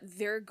what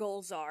their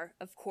goals are.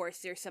 Of course,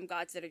 there's some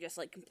gods that are just,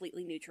 like,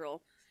 completely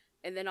neutral,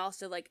 and then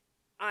also, like,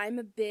 I'm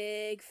a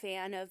big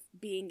fan of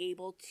being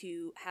able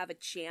to have a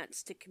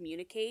chance to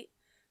communicate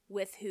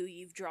with who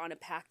you've drawn a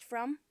pact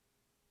from,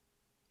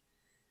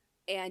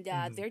 and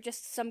they're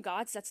just some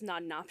gods that's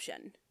not an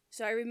option.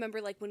 So I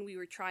remember, like, when we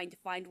were trying to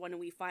find one and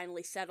we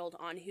finally settled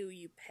on who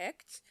you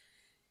picked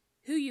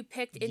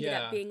ended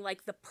up being,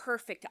 like, the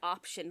perfect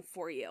option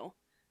for you.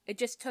 It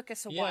just took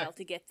us a while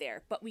to get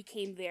there, but we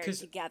came there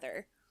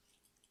together.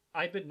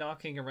 I'd been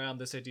knocking around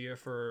this idea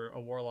for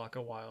a Warlock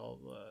a while,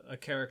 a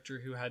character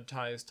who had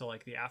ties to,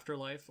 like, the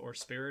afterlife or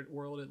spirit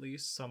world, at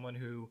least, someone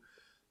who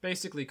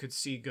basically could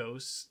see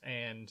ghosts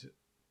and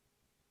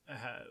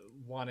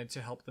wanted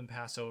to help them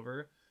pass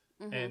over.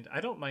 And I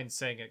don't mind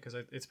saying it because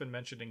it's been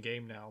mentioned in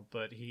game now,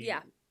 but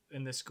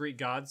in this Greek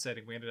god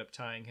setting, we ended up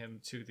tying him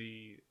to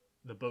the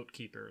boat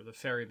keeper, the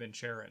ferryman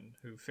Charon,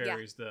 who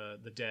ferries the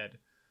dead.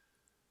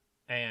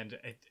 And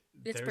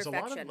there's perfection. A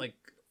lot of, like,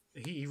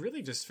 he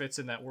really just fits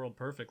in that world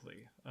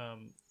perfectly. I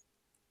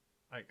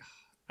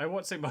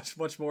won't say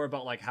much more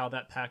about, like, how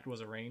that pact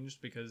was arranged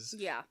because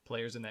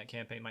players in that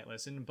campaign might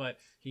listen, but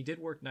he did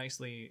work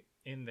nicely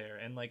in there.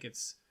 And, like,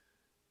 it's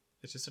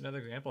just another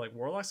example. Like,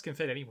 Warlocks can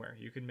fit anywhere.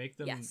 You can make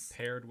them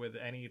paired with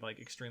any, like,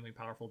 extremely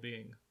powerful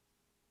being.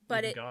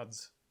 Even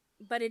gods.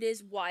 But it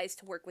is wise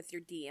to work with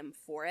your DM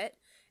for it,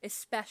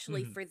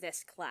 especially for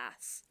this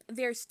class.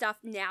 There's stuff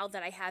now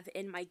that I have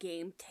in my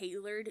game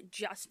tailored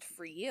just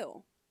for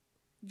you.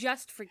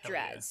 Just for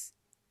Drez.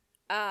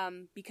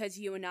 Because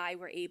you and I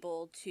were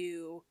able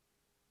to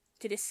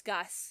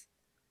discuss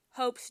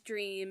hopes,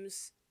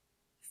 dreams,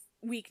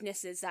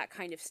 weaknesses, that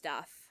kind of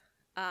stuff,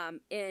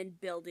 in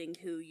building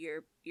who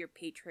your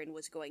patron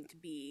was going to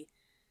be.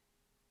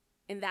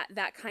 In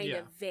that kind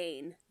of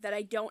vein that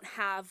I don't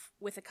have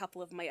with a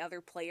couple of my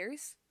other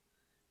players.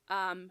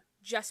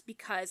 Just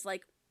because,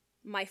 like,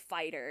 my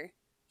fighter,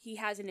 he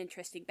has an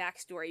interesting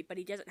backstory, but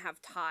he doesn't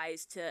have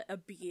ties to a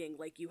being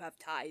like you have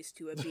ties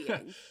to a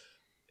being.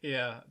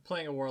 Yeah,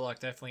 playing a Warlock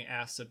definitely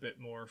asks a bit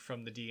more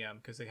from the DM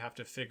because they have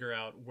to figure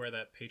out where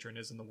that patron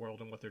is in the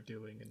world and what they're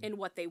doing. And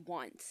what they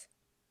want.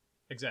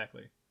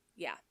 Exactly.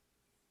 Yeah.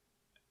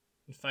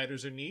 And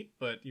fighters are neat,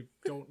 but you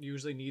don't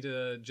usually need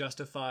to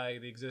justify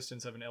the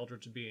existence of an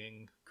eldritch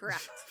being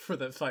for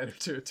that fighter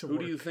to Who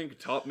work. do you think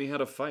taught me how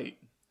to fight?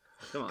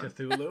 Come on.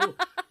 Cthulhu?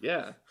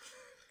 Yeah.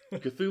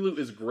 Cthulhu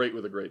is great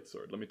with a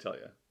greatsword, let me tell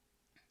you.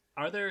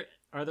 Are there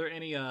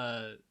any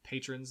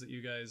patrons that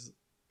you guys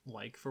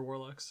like for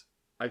Warlocks?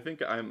 I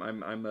think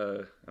I'm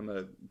a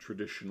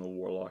traditional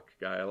Warlock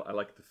guy. I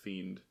like the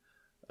Fiend.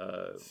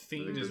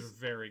 Fiend is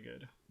very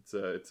good.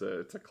 It's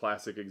a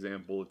classic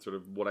example. It's sort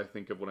of what I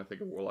think of when I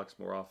think of Warlocks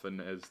more often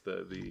as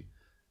the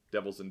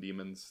devils and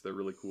demons. They're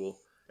really cool.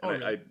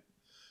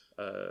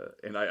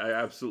 And I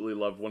absolutely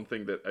love one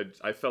thing that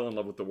I fell in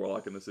love with the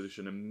Warlock in this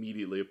edition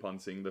immediately upon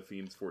seeing the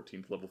Fiend's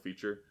 14th level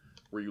feature,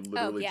 where you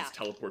literally just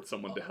teleport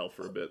someone to hell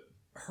for a bit.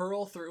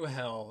 Hurl through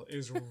hell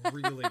is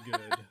really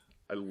good.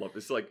 I love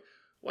this. Like,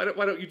 why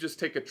don't you just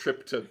take a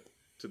trip to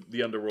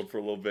the underworld for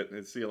a little bit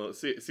and see in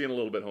a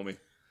little bit, homie?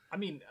 I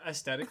mean,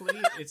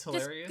 aesthetically, it's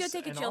hilarious. Just go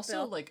take a chill also,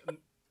 pill. like,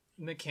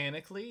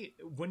 mechanically,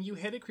 when you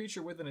hit a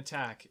creature with an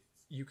attack,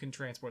 you can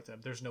transport them.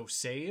 There's no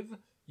save.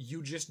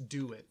 You just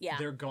do it. Yeah.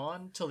 They're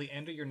gone till the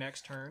end of your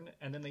next turn,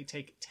 and then they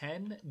take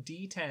 10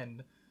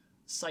 d10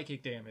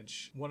 psychic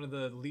damage, one of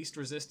the least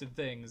resisted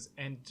things,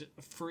 and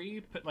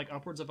free, put, like,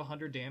 upwards of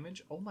 100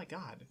 damage. Oh my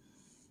god.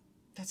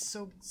 That's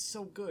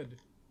so good.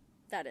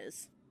 That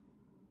is.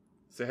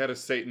 Say hi to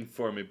Satan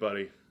for me,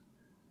 buddy.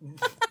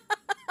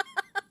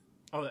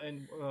 Oh,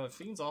 and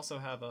Fiends also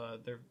have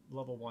their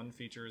level 1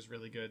 feature is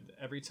really good.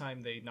 Every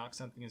time they knock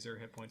something in 0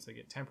 hit points, they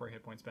get temporary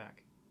hit points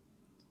back.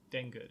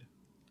 Dang good.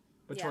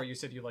 But Troy, you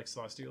said you like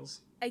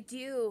Celestials? I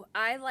do.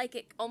 I like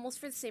it almost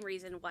for the same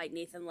reason why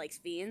Nathan likes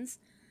Fiends.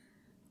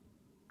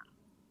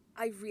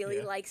 I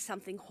really like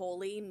something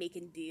holy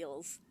making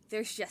deals.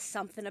 There's just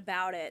something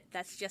about it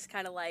that's just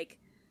kind of like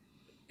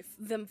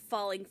them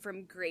falling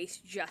from grace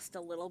just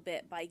a little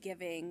bit by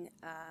giving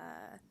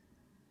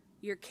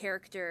your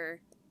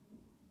character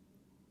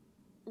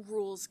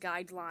rules,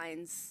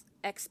 guidelines,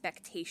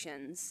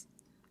 expectations.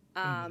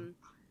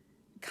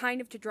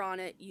 Kind of to draw on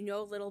it, you know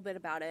a little bit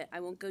about it.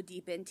 I won't go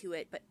deep into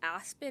it, but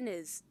Aspen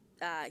is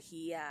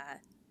he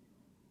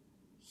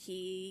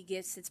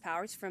gets its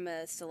powers from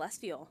a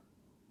celestial,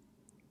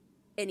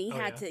 and he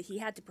had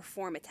to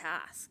perform a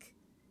task,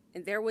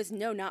 and there was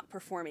no not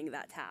performing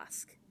that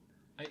task.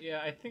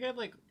 I think I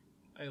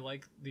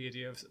like the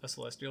idea of a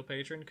celestial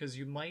patron, because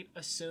you might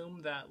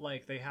assume that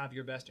like they have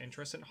your best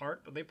interest at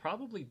heart, but they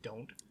probably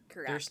don't.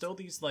 Correct. They're still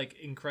these like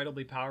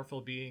incredibly powerful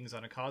beings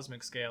on a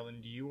cosmic scale,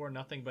 and you are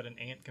nothing but an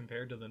ant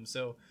compared to them.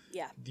 So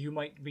you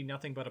might be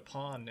nothing but a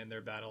pawn in their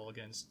battle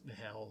against the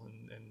hell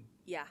and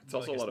it's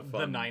also a lot of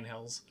fun. The 9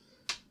 hells.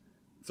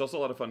 It's also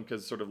a lot of fun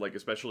because sort of like,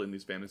 especially in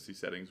these fantasy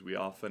settings, we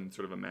often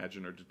sort of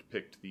imagine or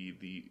depict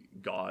the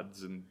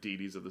gods and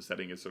deities of the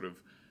setting as sort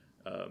of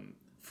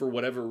for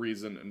whatever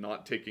reason,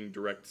 not taking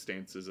direct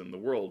stances in the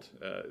world.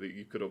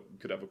 You could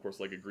have, of course,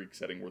 like a Greek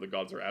setting where the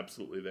gods are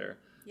absolutely there.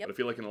 Yep. But I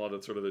feel like in a lot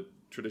of sort of the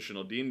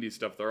traditional D&D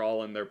stuff, they're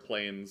all in their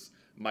planes,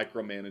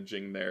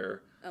 micromanaging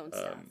their own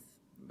stuff,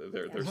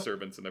 their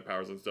servants and their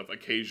powers and stuff.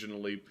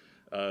 Occasionally,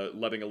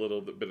 letting a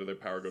little bit of their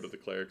power go to the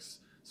clerics.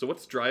 So,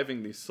 what's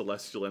driving these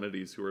celestial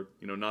entities who are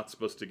not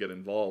supposed to get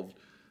involved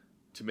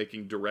to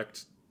making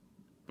direct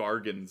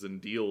bargains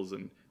and deals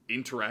and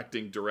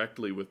interacting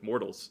directly with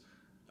mortals?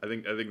 I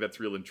think that's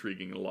real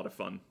intriguing and a lot of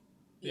fun.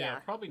 Yeah,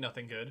 probably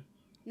nothing good.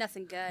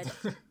 Nothing good.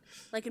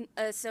 Like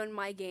so in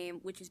my game,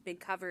 which has been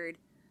covered,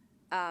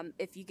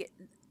 if you get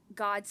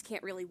gods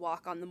can't really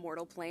walk on the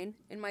mortal plane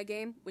in my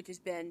game, which has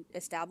been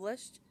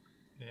established.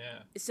 Yeah.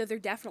 So they're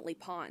definitely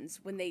pawns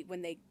when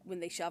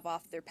they shove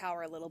off their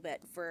power a little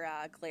bit for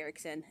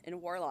clerics and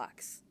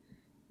warlocks.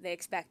 They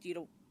expect you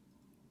to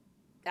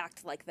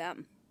act like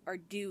them or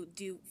do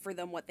for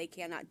them what they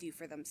cannot do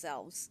for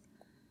themselves.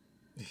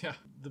 Yeah.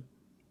 The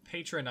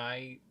patron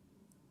I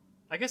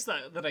guess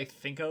that I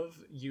think of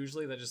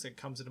usually that just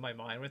comes into my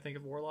mind when I think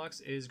of Warlocks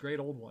is Great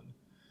Old One.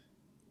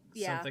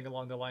 Yeah. Something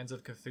along the lines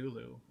of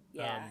Cthulhu.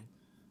 Yeah.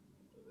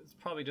 It's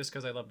probably just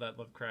because I love that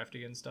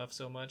Lovecraftian stuff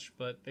so much,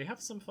 but they have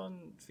some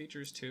fun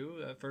features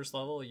too. At first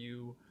level,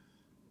 you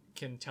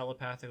can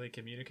telepathically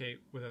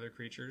communicate with other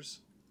creatures,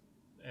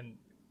 and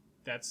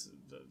that's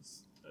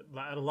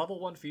a level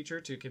 1 feature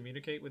to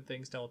communicate with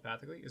things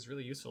telepathically is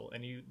really useful.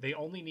 And they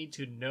only need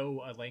to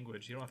know a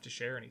language. You don't have to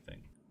share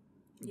anything.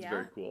 It's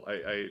very cool.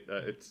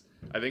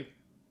 I think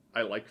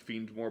I like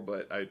Fiend more,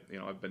 but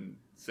I've been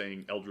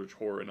saying Eldritch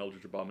Horror and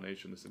Eldritch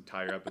Abomination this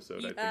entire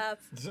episode. I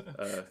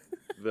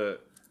think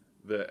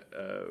the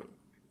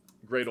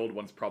Great Old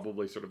One's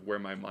probably sort of where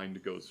my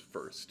mind goes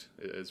first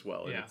as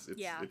well. And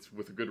it's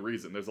with a good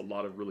reason. There's a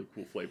lot of really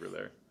cool flavor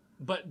there.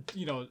 But,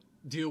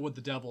 Deal with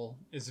the Devil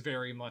is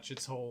very much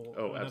its whole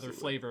another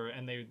flavor,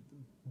 and they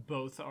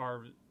both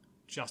are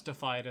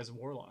justified as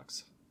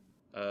warlocks.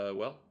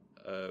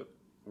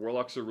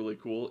 Warlocks are really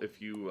cool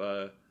if you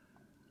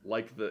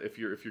if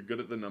you're good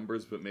at the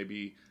numbers, but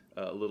maybe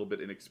a little bit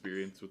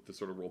inexperienced with the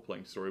sort of role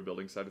playing story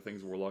building side of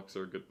things. Warlocks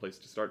are a good place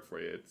to start for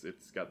you.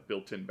 It's got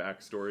built-in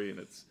backstory, and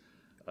it's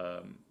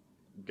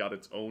got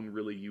its own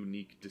really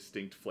unique,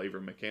 distinct flavor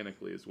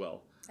mechanically as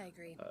well. I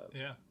agree.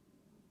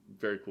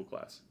 Very cool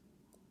class.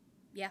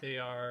 Yeah, they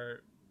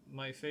are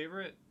my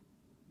favorite.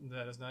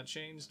 That has not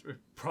changed. It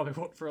probably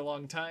won't for a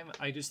long time.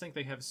 I just think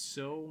they have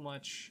so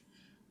much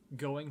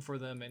going for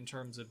them in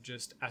terms of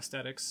just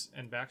aesthetics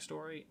and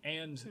backstory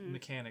and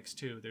mechanics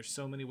too. There's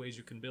so many ways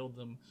you can build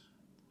them.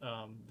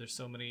 There's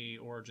so many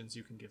origins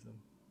you can give them.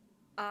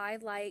 I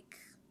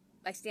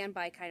stand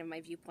by kind of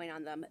my viewpoint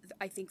on them.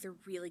 I think they're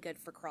really good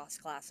for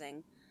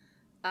cross-classing.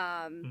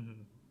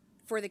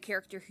 For the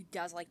character who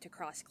does like to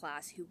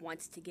cross-class, who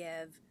wants to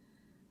give,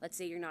 let's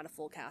say you're not a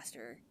full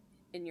caster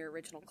in your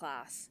original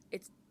class,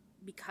 it's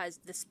because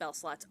the spell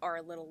slots are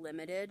a little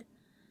limited.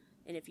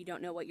 And if you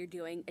don't know what you're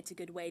doing, it's a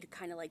good way to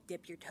kind of like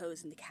dip your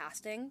toes into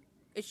casting.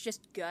 It's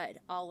just good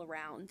all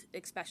around,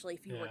 especially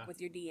if you work with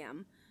your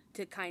DM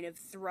to kind of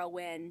throw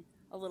in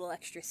a little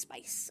extra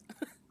spice.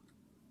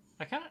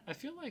 I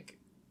feel like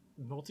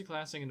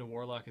multi-classing into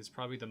Warlock is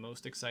probably the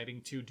most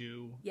exciting to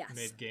do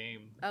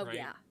mid-game. Oh, right?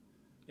 yeah.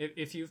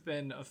 If you've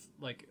been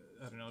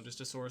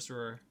just a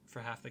sorcerer for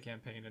half the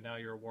campaign and now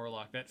you're a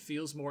Warlock, that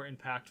feels more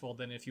impactful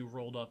than if you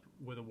rolled up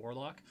with a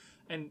Warlock.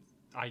 And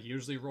I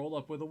usually roll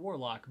up with a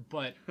Warlock,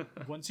 but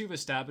once you've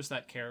established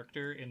that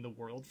character in the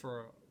world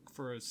for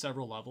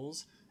several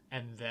levels,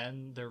 and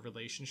then their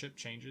relationship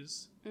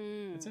changes,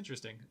 it's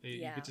interesting.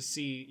 You get to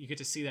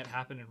see that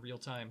happen in real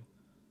time.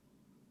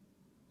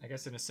 I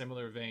guess in a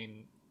similar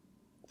vein,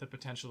 the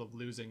potential of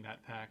losing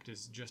that pact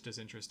is just as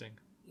interesting.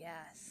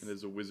 Yes. And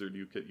as a wizard,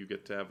 you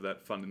get to have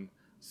that fun and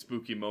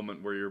spooky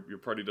moment where your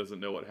party doesn't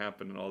know what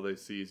happened, and all they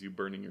see is you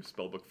burning your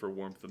spellbook for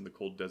warmth in the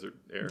cold desert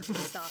air.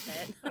 Stop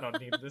it. I don't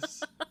need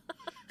this.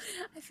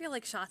 I feel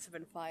like shots have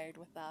been fired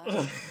with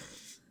that.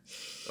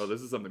 Oh,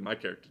 this is something my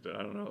character did.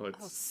 I don't know.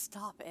 Oh,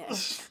 stop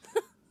it.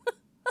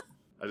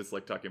 I just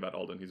like talking about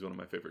Alden. He's one of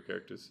my favorite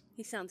characters.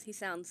 He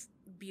sounds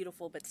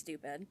beautiful but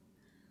stupid.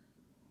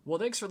 Well,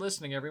 thanks for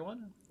listening,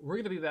 everyone. We're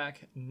going to be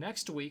back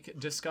next week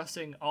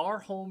discussing our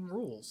home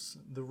rules,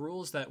 the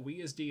rules that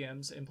we as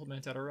DMs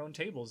implement at our own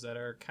tables that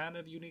are kind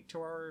of unique to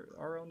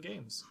our own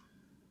games.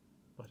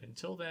 But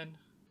until then,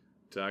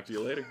 Talk to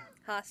you later.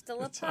 Hasta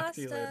la talk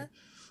to you pasta. later.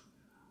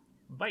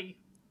 Bye.